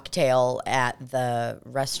a cocktail at the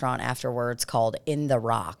restaurant afterwards called In the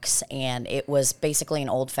Rocks, and it was basically an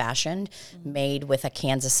old-fashioned made with a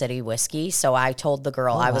Kansas City whiskey. So I told the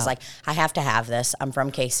girl, I was like, I have to have this. I'm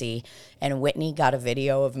from KC. And Whitney got a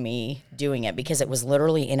video of me doing it because it was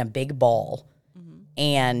literally in a big bowl.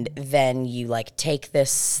 And then you, like, take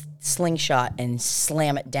this slingshot and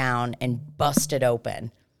slam it down and bust it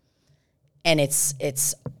open. And it's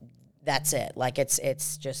that's it. Like,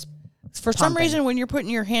 it's just... For some reason, when you're putting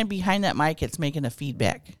your hand behind that mic, it's making a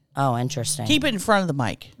feedback. Oh, interesting. Keep it in front of the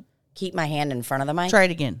mic. Keep my hand in front of the mic? Try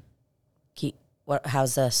it again.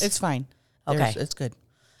 How's this? It's fine. Okay. It's good.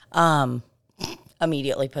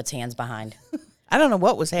 Immediately puts hands behind. I don't know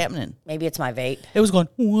what was happening. Maybe it's my vape. It was going,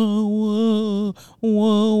 whoa, whoa,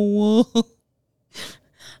 whoa, whoa.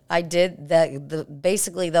 I did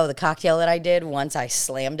basically though, the cocktail that I did, once I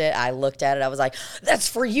slammed it, I looked at it, I was like, that's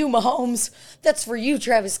for you, Mahomes. That's for you,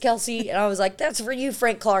 Travis Kelce. And I was like, that's for you,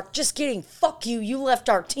 Frank Clark. Just kidding. Fuck you. You left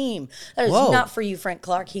our team. That is not for you, Frank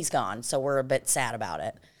Clark. He's gone. So we're a bit sad about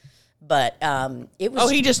it. But it was... Oh,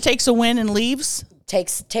 he just takes a win and leaves?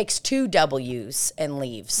 Takes 2 W's and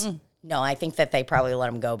leaves. No, I think that they probably let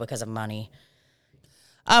him go because of money.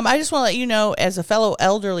 I just want to let you know, as a fellow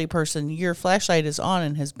elderly person, your flashlight is on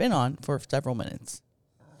and has been on for several minutes.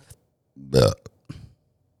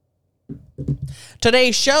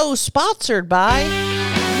 Today's show sponsored by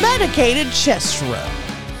Medicated Chest Rub.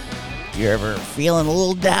 You're ever feeling a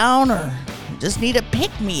little down or just need a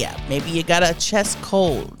pick-me-up? Maybe you got a chest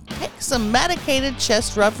cold. Take some Medicated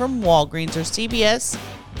Chest Rub from Walgreens or CVS.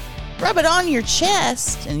 Rub it on your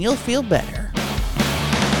chest and you'll feel better.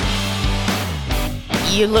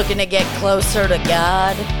 You looking to get closer to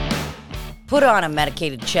God? Put on a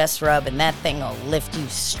medicated chest rub and that thing will lift you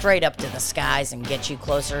straight up to the skies and get you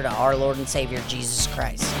closer to our Lord and Savior, Jesus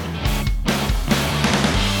Christ.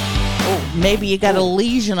 Oh, maybe you got a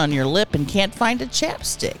lesion on your lip and can't find a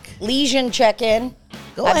chapstick. Lesion check-in.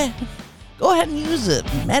 Go ahead and use a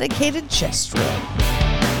medicated chest rub.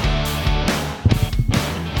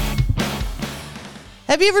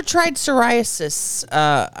 Have you ever tried psoriasis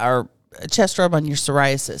or a chest rub on your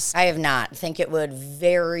psoriasis? I have not. Think it would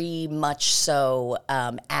very much so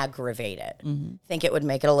aggravate it. Think it would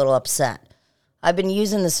make it a little upset. I've been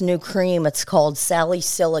using this new cream. It's called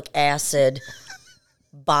salicylic acid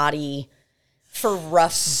body for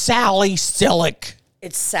rough. Salicylic.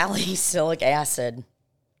 It's salicylic acid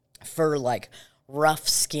for like rough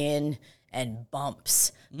skin and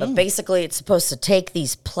bumps. But basically, it's supposed to take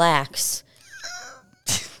these plaques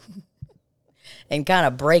and kind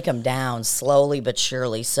of break them down slowly but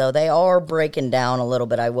surely. So they are breaking down a little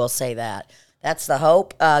bit, I will say that. That's the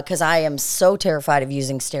hope, because I am so terrified of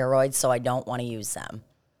using steroids, so I don't want to use them.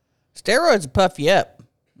 Steroids puff you up,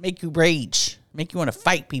 make you rage, make you want to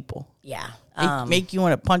fight people. Yeah. Make you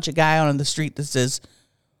want to punch a guy out on the street that says,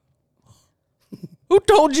 "Who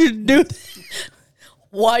told you to do this?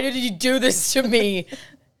 Why did you do this to me?"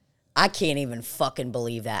 I can't even fucking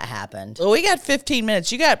believe that happened. Well, we got 15 minutes.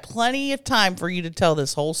 You got plenty of time for you to tell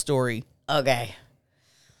this whole story. Okay.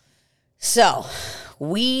 So,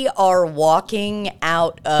 we are walking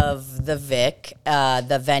out of the Vic,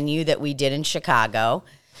 the venue that we did in Chicago,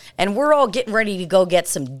 and we're all getting ready to go get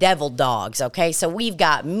some devil dogs, okay? So, we've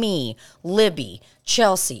got me, Libby,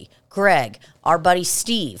 Chelsea, Greg, our buddy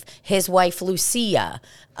Steve, his wife Lucia.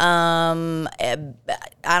 I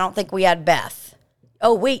don't think we had Beth.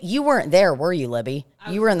 Oh, wait, you weren't there, were you, Libby?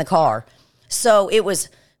 You were in the car. So it was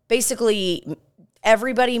basically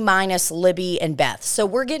everybody minus Libby and Beth. So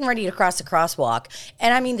we're getting ready to cross the crosswalk.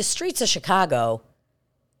 And I mean, the streets of Chicago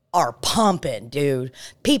are pumping, dude.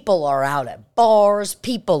 People are out at bars.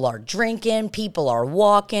 People are drinking. People are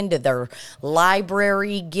walking to their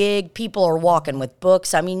library gig. People are walking with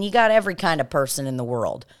books. I mean, you got every kind of person in the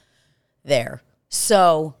world there.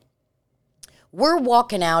 So we're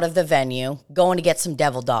walking out of the venue, going to get some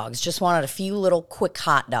devil dogs. Just wanted a few little quick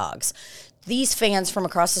hot dogs. These fans from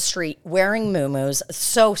across the street wearing muumuus,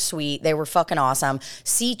 so sweet. They were fucking awesome.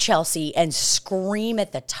 See Chelsea and scream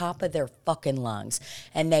at the top of their fucking lungs.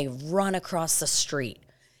 And they run across the street.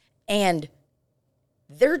 And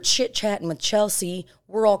they're chit-chatting with Chelsea.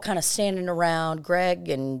 We're all kind of standing around, Greg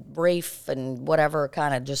and Rafe and whatever,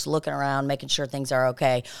 kind of just looking around, making sure things are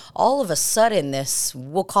okay. All of a sudden, this,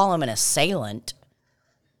 we'll call him an assailant,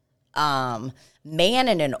 man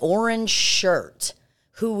in an orange shirt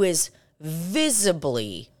who is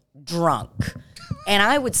visibly drunk, and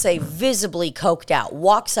I would say visibly coked out,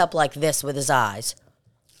 walks up like this with his eyes.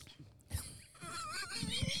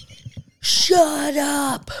 Shut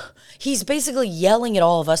up! He's basically yelling at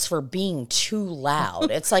all of us for being too loud.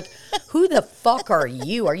 It's like, who the fuck are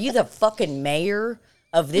you? Are you the fucking mayor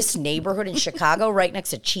of this neighborhood in Chicago right next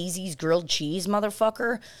to Cheesy's Grilled Cheese,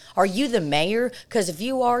 motherfucker? Are you the mayor? Because if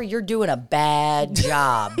you are, you're doing a bad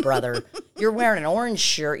job, brother. You're wearing an orange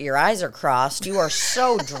shirt. Your eyes are crossed. You are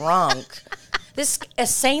so drunk. This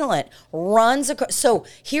assailant runs across. So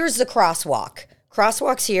here's the crosswalk.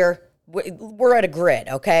 Crosswalk's here. We're at a grid,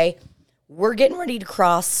 okay? We're getting ready to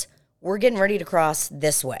cross. We're getting ready to cross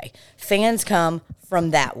this way. Fans come from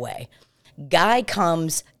that way. Guy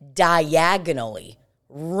comes diagonally,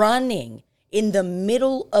 running in the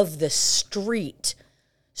middle of the street,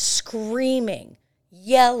 screaming,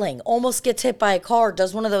 yelling, almost gets hit by a car,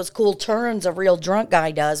 does one of those cool turns a real drunk guy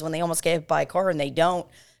does when they almost get hit by a car and they don't,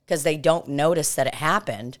 because they don't notice that it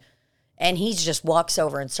happened. And he just walks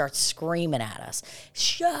over and starts screaming at us.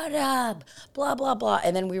 Shut up, blah, blah, blah.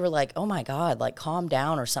 And then we were like, oh, my God, like, calm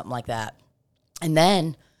down or something like that. And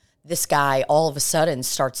then this guy all of a sudden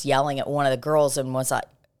starts yelling at one of the girls and was like,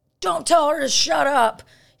 don't tell her to shut up.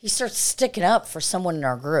 He starts sticking up for someone in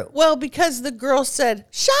our group. Well, because the girl said,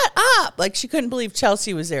 shut up. Like, she couldn't believe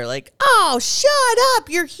Chelsea was there. Like, oh, shut up.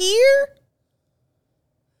 You're here?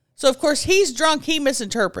 So, of course, he's drunk. He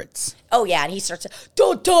misinterprets. Oh, yeah, and he starts saying,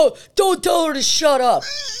 don't tell her to shut up.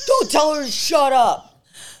 Don't tell her to shut up.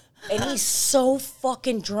 And he's so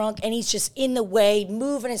fucking drunk, and he's just in the way,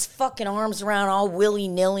 moving his fucking arms around all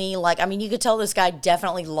willy-nilly. Like, I mean, you could tell this guy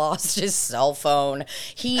definitely lost his cell phone.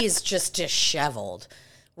 He is just disheveled,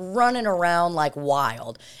 running around like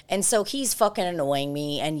wild. And so he's fucking annoying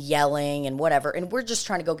me and yelling and whatever, and we're just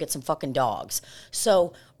trying to go get some fucking dogs.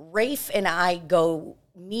 So Rafe and I go...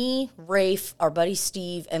 Me, Rafe, our buddy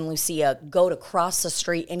Steve, and Lucia go to cross the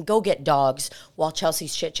street and go get dogs while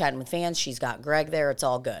Chelsea's chit-chatting with fans. She's got Greg there. It's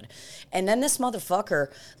all good. And then this motherfucker,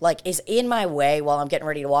 like, is in my way while I'm getting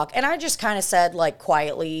ready to walk. And I just kind of said, like,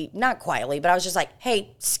 quietly, not quietly, but I was just like,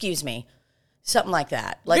 hey, excuse me. Something like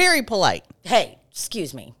that. Like, very polite. Hey,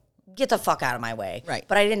 excuse me. Get the fuck out of my way. Right.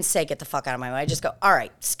 But I didn't say get the fuck out of my way. I just go, all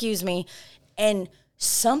right, excuse me. And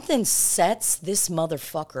something sets this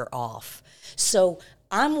motherfucker off. So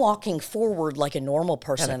I'm walking forward like a normal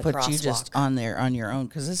person in the crosswalk. Put you just on there on your own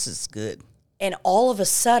because this is good. And all of a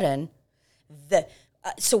sudden,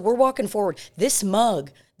 So we're walking forward. This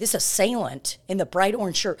mug, this assailant in the bright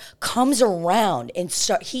orange shirt comes around and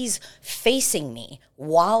he's facing me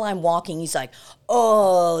while I'm walking. He's like,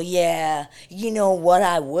 oh, yeah, you know what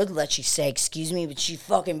I would let you say, excuse me, but she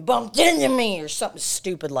fucking bumped into me or something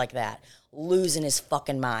stupid like that. Losing his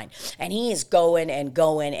fucking mind. And he is going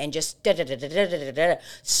and just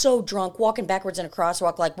so drunk, walking backwards in a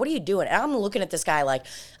crosswalk, like, what are you doing? And I'm looking at this guy like,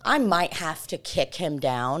 I might have to kick him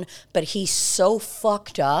down, but he's so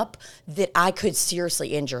fucked up that I could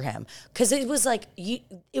seriously injure him. Because it was like,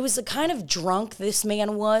 it was the kind of drunk this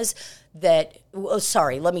man was that,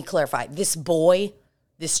 sorry, let me clarify. This boy,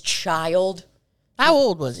 this child. How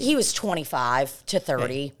old was he? He was 25 to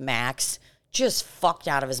 30 max. Just fucked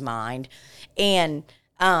out of his mind. And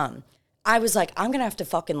I was like, I'm going to have to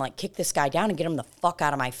fucking like kick this guy down and get him the fuck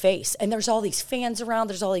out of my face. And there's all these fans around.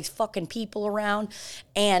 There's all these fucking people around.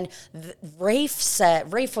 And Rafe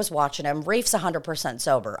was watching him. Rafe's 100%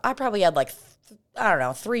 sober. I probably had like,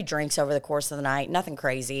 3 drinks over the course of the night. Nothing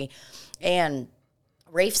crazy. And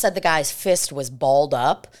Rafe said the guy's fist was balled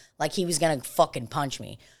up. Like he was going to fucking punch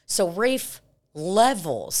me. So Rafe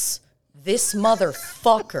levels this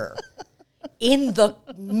motherfucker in the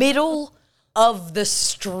middle of the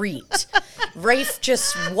street. Rafe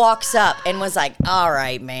just walks up and was like, all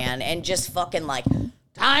right, man, and just fucking like,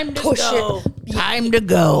 time to go. Time to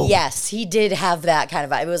go. Yes, he did have that kind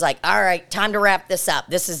of vibe. It was like, all right, time to wrap this up.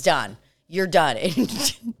 This is done. You're done.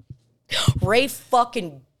 And Rafe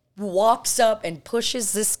fucking walks up and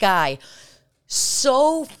pushes this guy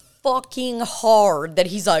so fucking hard that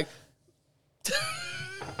he's like...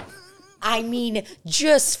 I mean,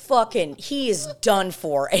 just fucking, he is done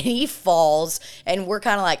for. And he falls, and we're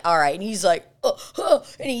kind of like, all right. And he's like,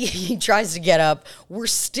 and he tries to get up. We're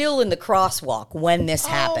still in the crosswalk when this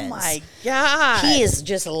happens. Oh, my God. He is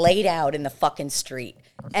just laid out in the fucking street.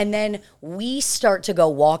 And then we start to go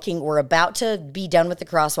walking. We're about to be done with the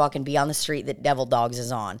crosswalk and be on the street that Devil Dogs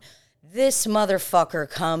is on. This motherfucker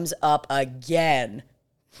comes up again.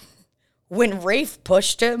 When Rafe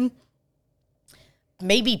pushed him,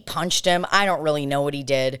 maybe punched him. I don't really know what he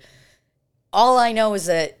did. All I know is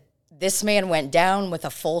that this man went down with a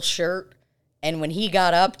full shirt, and when he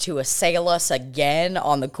got up to assail us again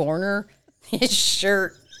on the corner, his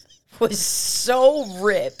shirt was so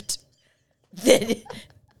ripped that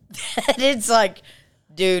it's like,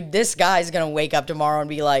 dude, this guy's going to wake up tomorrow and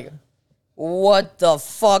be like, what the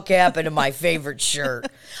fuck happened to my favorite shirt?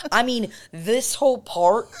 I mean, this whole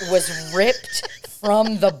part was ripped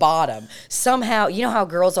from the bottom. Somehow, you know how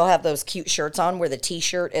girls all have those cute shirts on where the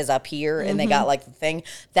t-shirt is up here and they got like the thing?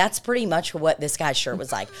 That's pretty much what this guy's shirt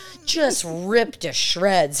was like. Just ripped to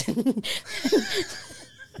shreds. What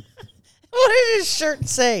did his shirt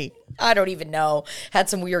say? I don't even know. Had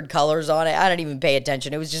some weird colors on it. I didn't even pay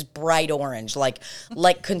attention. It was just bright orange, like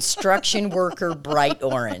construction worker bright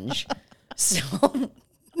orange. So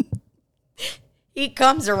he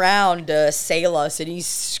comes around to assail us, and he's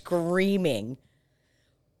screaming.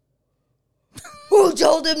 Who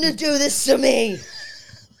told him to do this to me?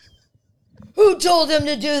 Who told him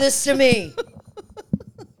to do this to me?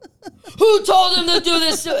 Who told him to do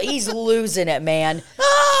this to me? He's losing it, man.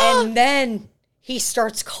 And then he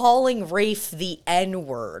starts calling Rafe the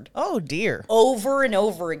N-word. Oh, dear. Over and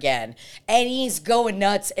over again. And he's going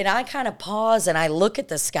nuts. And I kind of pause and I look at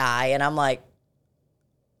this guy and I'm like,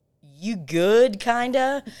 you good, kind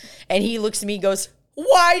of? And he looks at me and goes,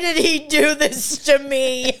 why did he do this to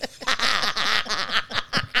me?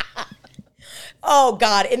 Oh,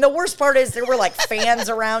 God. And the worst part is there were like fans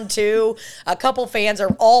around too. A couple fans are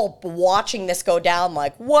all watching this go down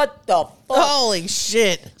like, what the fuck? Holy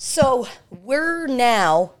shit. So we're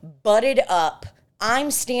now butted up. I'm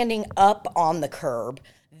standing up on the curb.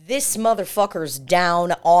 This motherfucker's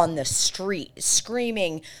down on the street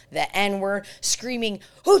screaming the N-word, screaming,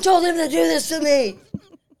 who told him to do this to me?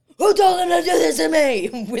 Who told him to do this to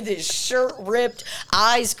me? With his shirt ripped,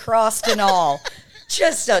 eyes crossed and all.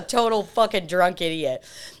 Just a total fucking drunk idiot.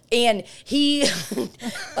 And he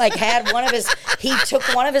like had he took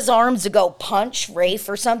one of his arms to go punch Rafe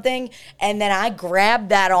or something. And then I grabbed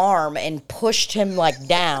that arm and pushed him like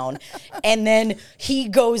down. And then he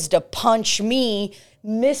goes to punch me,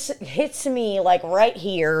 hits me like right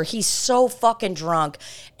here. He's so fucking drunk.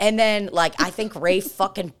 And then like, I think Rafe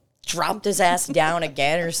fucking dropped his ass down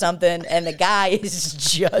again or something. And the guy is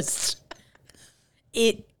just,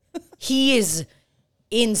 he is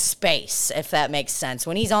in space, if that makes sense.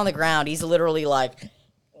 When he's on the ground, he's literally like,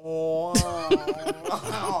 wow.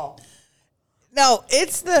 No,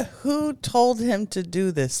 it's the who told him to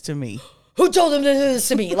do this to me. Who told him to do this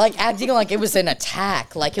to me? Like acting like it was an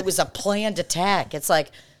attack, like it was a planned attack. It's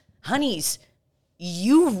like, honeys,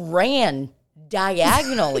 you ran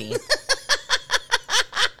diagonally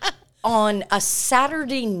on a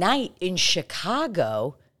Saturday night in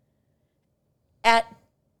Chicago at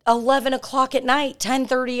 11 o'clock at night,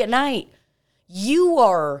 10:30 at night.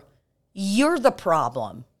 You're the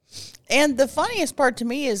problem. And the funniest part to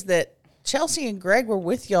me is that Chelsea and Greg were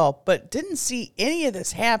with y'all, but didn't see any of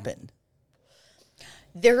this happen.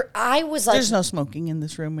 I was like, there's no smoking in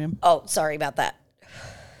this room, ma'am. Oh, sorry about that.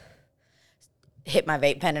 Hit my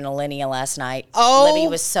vape pen in a linea last night. Oh. Libby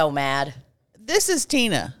was so mad. This is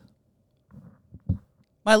Tina.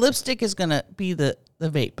 My lipstick is going to be the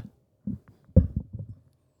vape.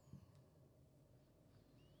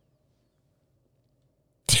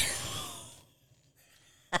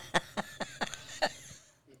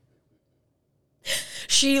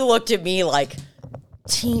 She looked at me like,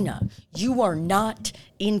 Tina, you are not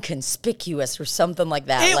inconspicuous or something like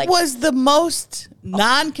that. It was the most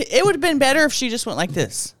it would have been better if she just went like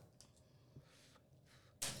this.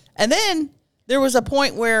 And then there was a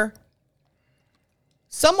point where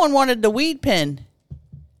someone wanted the weed pen.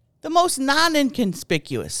 The most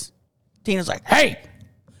non-inconspicuous. Tina's like, hey,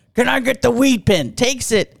 can I get the weed pen?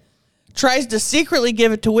 Takes it, tries to secretly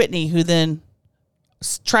give it to Whitney, who then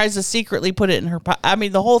tries to secretly put it in her pocket. I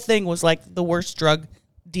mean, the whole thing was like the worst drug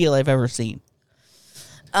deal I've ever seen.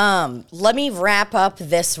 Let me wrap up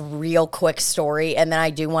this real quick story, and then I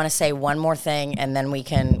do want to say one more thing, and then we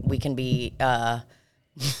can be yeah,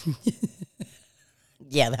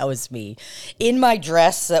 that was me in my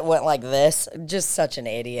dress that went like this. Just such an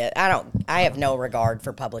idiot. I have no regard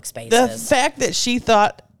for public spaces. The fact that she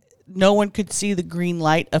thought no one could see the green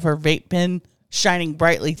light of her vape pen shining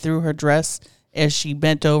brightly through her dress as she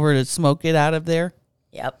bent over to smoke it out of there.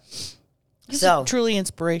 Yep. So truly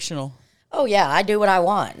inspirational. Oh, yeah, I do what I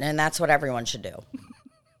want, and that's what everyone should do.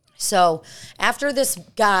 So after this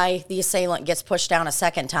guy, the assailant, gets pushed down a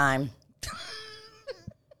second time,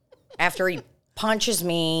 after he punches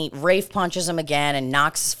me, Rafe punches him again and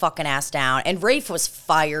knocks his fucking ass down, and Rafe was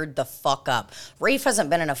fired the fuck up. Rafe hasn't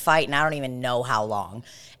been in a fight in I don't even know how long.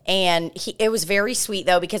 And it was very sweet,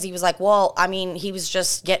 though, because he was like, well, I mean, he was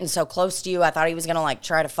just getting so close to you. I thought he was going to, like,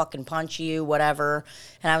 try to fucking punch you, whatever.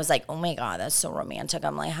 And I was like, oh, my God, that's so romantic.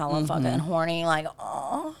 I'm, like, hella fucking horny. Like,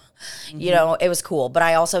 oh. You know, it was cool. But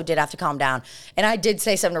I also did have to calm down. And I did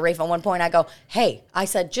say something to Rafe at one point. I go, hey, I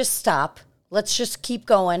said, just stop. Let's just keep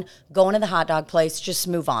going. Going to the hot dog place. Just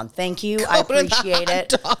move on. Thank you. I appreciate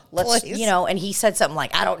it. Let's, you know, and he said something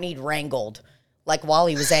like, I don't need wrangled. Like, while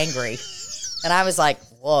he was angry. And I was like,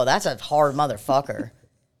 whoa, that's a hard motherfucker.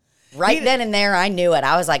 Right then and there, I knew it.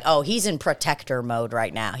 I was like, oh, he's in protector mode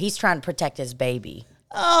right now. He's trying to protect his baby.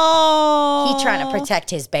 Oh. He's trying to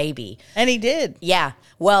protect his baby. And he did. Yeah.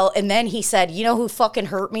 Well, and then he said, you know who fucking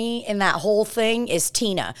hurt me in that whole thing is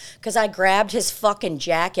Tina. Because I grabbed his fucking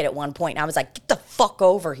jacket at one point, and I was like, get the fuck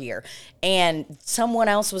over here. And someone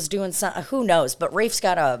else was doing something. Who knows? But Rafe's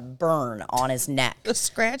got a burn on his neck. A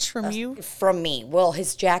scratch from you? From me. Well,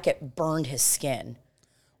 his jacket burned his skin.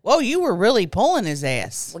 Whoa, you were really pulling his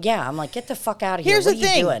ass. Well, yeah. I'm like, get the fuck out of here. Here's what the are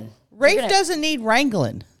thing. you doing? Rafe doesn't need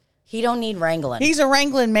wrangling. He don't need wrangling. He's a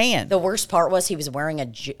wrangling man. The worst part was he was wearing a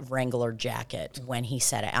Wrangler jacket when he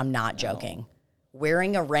said it. I'm not joking.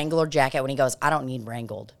 Wearing a Wrangler jacket when he goes, I don't need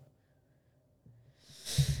wrangled.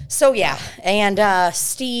 So, yeah. And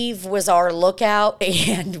Steve was our lookout,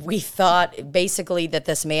 and we thought basically that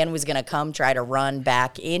this man was going to come try to run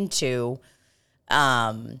back into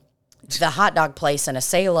the hot dog place and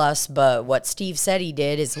assail us, but what Steve said he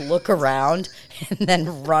did is look around and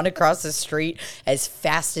then run across the street as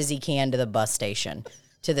fast as he can to the bus station,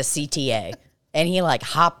 to the CTA. And he, like,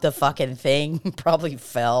 hopped the fucking thing, probably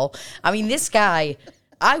fell. I mean, this guy,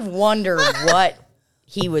 I wonder what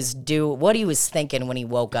he was thinking when he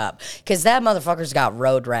woke up. Because that motherfucker's got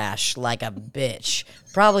road rash like a bitch.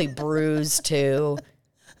 Probably bruised, too.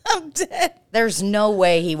 I'm dead. There's no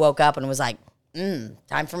way he woke up and was like,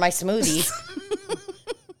 time for my smoothie.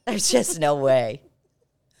 There's just no way.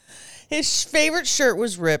 His favorite shirt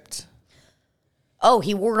was ripped. Oh,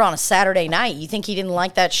 he wore it on a Saturday night. You think he didn't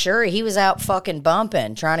like that shirt? He was out fucking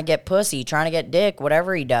bumping, trying to get pussy, trying to get dick,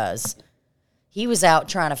 whatever he does. He was out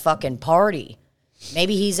trying to fucking party.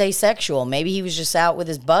 Maybe he's asexual. Maybe he was just out with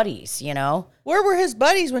his buddies, you know? Where were his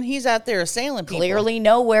buddies when he's out there assailing people? Clearly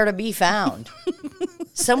nowhere to be found.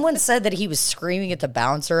 Someone said that he was screaming at the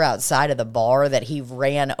bouncer outside of the bar that he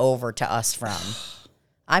ran over to us from.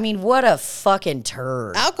 I mean, what a fucking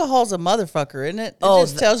turd. Alcohol's a motherfucker, isn't it? It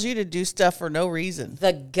just tells you to do stuff for no reason.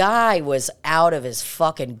 The guy was out of his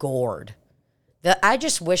fucking gourd. I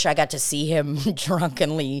just wish I got to see him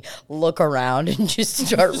drunkenly look around and just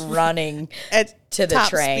start running at to the top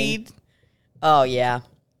train. Speed. Oh, yeah.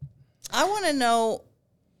 I want to know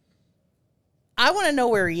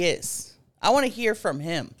where he is. I want to hear from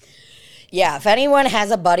him. Yeah, if anyone has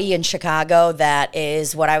a buddy in Chicago that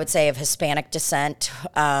is what I would say of Hispanic descent,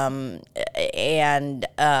 and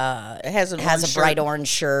has a bright orange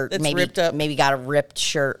shirt, that's maybe ripped up. maybe got a ripped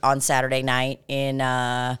shirt on Saturday night in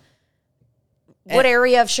what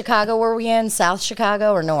area of Chicago were we in? South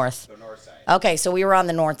Chicago or north? The north side. Okay, so we were on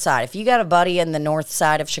the north side. If you got a buddy in the north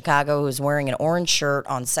side of Chicago who's wearing an orange shirt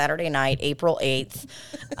on Saturday night, April 8th,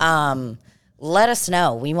 let us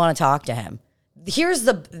know. We want to talk to him. Here's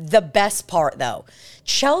the best part, though.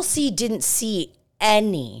 Chelsea didn't see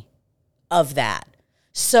any of that.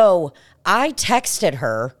 So I texted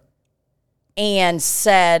her and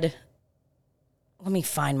said, let me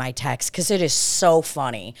find my text because it is so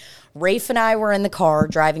funny. Rafe and I were in the car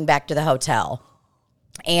driving back to the hotel.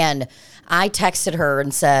 And I texted her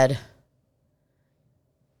and said,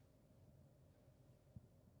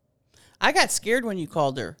 I got scared when you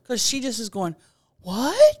called her because she just is going,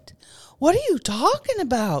 what? What are you talking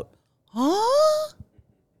about? Huh?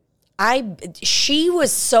 She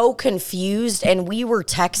was so confused, and we were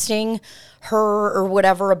texting her or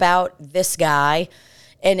whatever about this guy.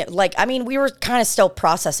 And we were kind of still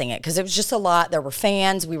processing it because it was just a lot. There were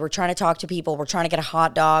fans. We were trying to talk to people. We're trying to get a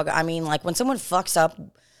hot dog. I mean, like when someone fucks up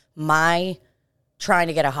my trying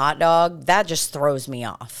to get a hot dog, that just throws me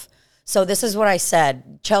off. So this is what I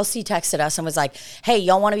said. Chelsea texted us and was like, hey,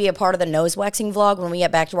 y'all want to be a part of the nose waxing vlog when we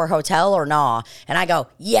get back to our hotel or nah? And I go,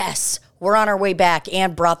 yes, we're on our way back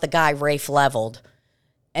and brought the guy Rafe leveled.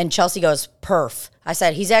 And Chelsea goes, perf. I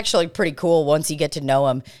said, he's actually pretty cool once you get to know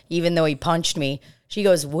him, even though he punched me. She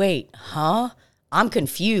goes, wait, huh? I'm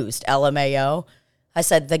confused, LMAO. I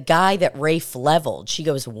said, the guy that Rafe leveled. She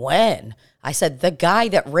goes, when? I said, the guy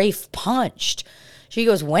that Rafe punched. She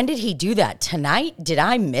goes, when did he do that? Tonight? Did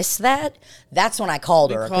I miss that? That's when I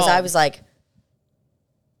called her because I was like,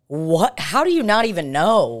 what? How do you not even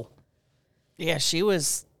know? Yeah, she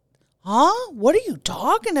was, huh? What are you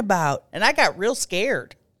talking about? And I got real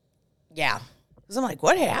scared. Yeah. Because I'm like,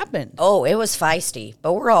 what happened? Oh, it was feisty,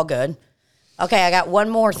 but we're all good. Okay, I got one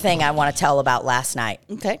more thing I want to tell about last night.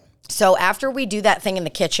 Okay. So after we do that thing in the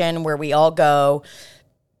kitchen where we all go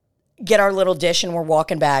get our little dish and we're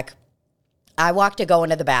walking back, I walked to go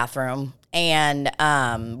into the bathroom and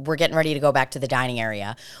we're getting ready to go back to the dining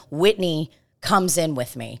area. Whitney comes in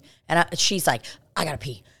with me and she's like, I gotta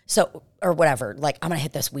pee. So, or whatever, like I'm gonna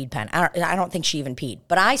hit this weed pen. I don't think she even peed.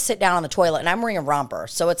 But I sit down on the toilet and I'm wearing a romper.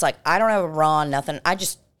 So it's like, I don't have a bra on, nothing. I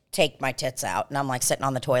just take my tits out and I'm like sitting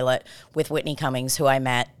on the toilet with Whitney Cummings, who I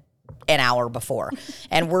met an hour before.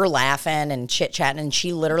 And we're laughing and chit-chatting and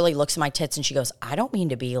she literally looks at my tits and she goes, I don't mean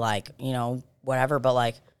to be like, whatever, but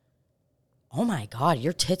like, oh my God,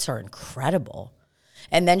 your tits are incredible.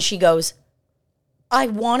 And then she goes, I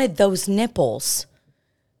wanted those nipples.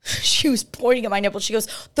 She was pointing at my nipples. She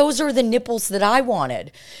goes, those are the nipples that I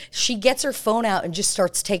wanted. She gets her phone out and just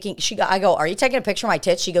starts taking, I go, are you taking a picture of my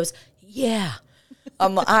tits? She goes, yeah.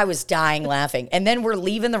 I was dying laughing. And then we're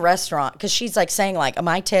leaving the restaurant because she's like saying like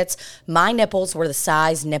my tits, my nipples were the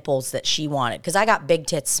size nipples that she wanted because I got big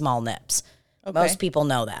tits, small nips. Okay. Most people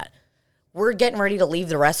know that. We're getting ready to leave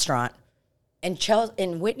the restaurant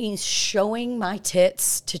and Whitney's showing my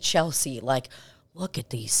tits to Chelsea like, look at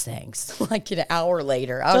these things. Like an hour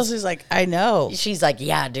later. Chelsea's like, I know. She's like,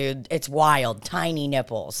 yeah, dude, it's wild. Tiny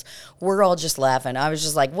nipples. We're all just laughing. I was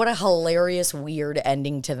just like, what a hilarious, weird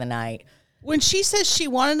ending to the night. When she says she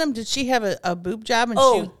wanted them, did she have a boob job?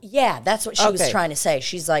 And yeah, that's what she was trying to say.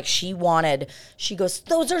 She's like, she goes,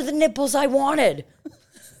 those are the nipples I wanted.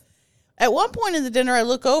 At one point in the dinner, I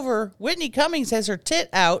look over, Whitney Cummings has her tit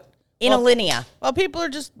out. In a linea. While people are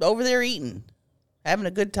just over there eating, having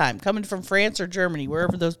a good time, coming from France or Germany,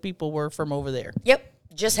 wherever those people were from over there. Yep,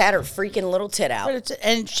 just had her freaking little tit out.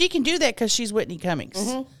 And she can do that because she's Whitney Cummings.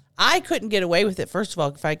 Mm-hmm. I couldn't get away with it. First of all,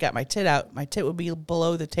 if I got my tit out, my tit would be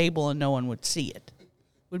below the table and no one would see it.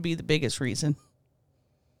 Would be the biggest reason.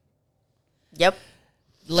 Yep.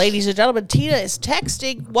 Ladies and gentlemen, Tina is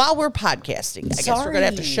texting while we're podcasting. I guess we're going to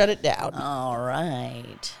have to shut it down. All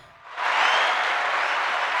right.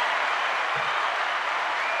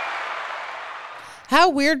 How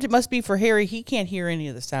weird it must be for Harry. He can't hear any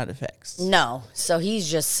of the sound effects. No. So he's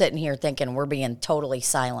just sitting here thinking we're being totally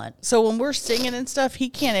silent. So when we're singing and stuff, he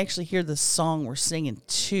can't actually hear the song we're singing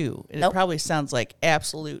too. And It probably sounds like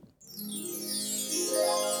absolute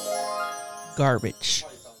garbage.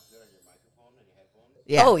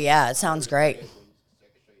 Yeah. Oh, yeah. It sounds great.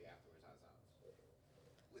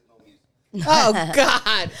 Oh,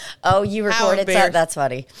 God. Oh, you recorded that? That's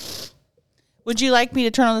funny. Would you like me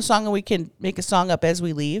to turn on the song and we can make a song up as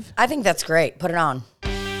we leave? I think that's great. Put it on.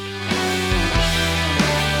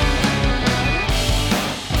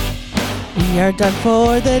 We are done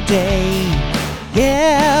for the day.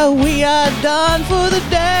 Yeah, we are done for the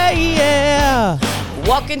day. Yeah.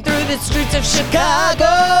 Walking through the streets of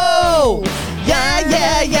Chicago. Yeah.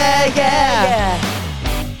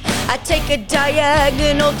 I take a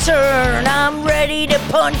diagonal turn. I'm ready to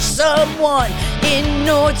punch someone in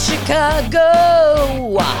North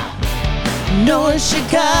Chicago. North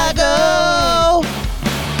Chicago.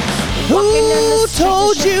 Who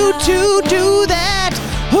told you to do that?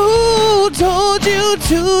 Who told you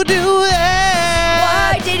to do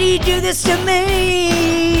that? Why did he do this to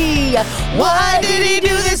me? Why did he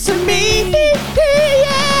do this to me?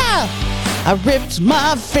 Yeah. I ripped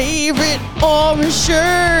my favorite orange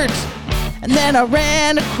shirt and then I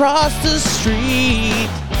ran across the street.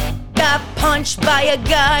 Got punched by a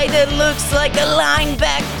guy that looks like a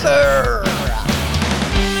linebacker.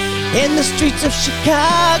 In the streets of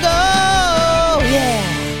Chicago. Yeah.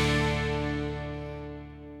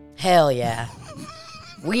 Hell yeah.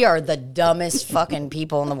 We are the dumbest fucking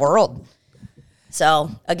people in the world. So,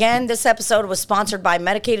 again, this episode was sponsored by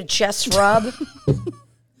Medicated Chest Rub.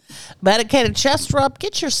 Medicated chest rub.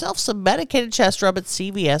 Get yourself some medicated chest rub at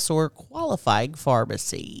CVS or qualifying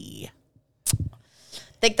pharmacy.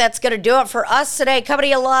 Think that's going to do it for us today. Coming to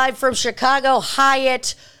you live from Chicago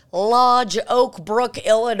Hyatt Lodge, Oak Brook,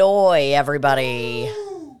 Illinois, everybody.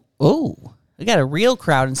 Oh, we got a real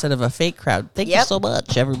crowd instead of a fake crowd. Thank you so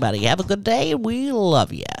much, everybody. Have a good day, and we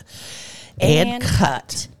love you. And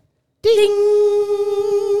cut. Ding.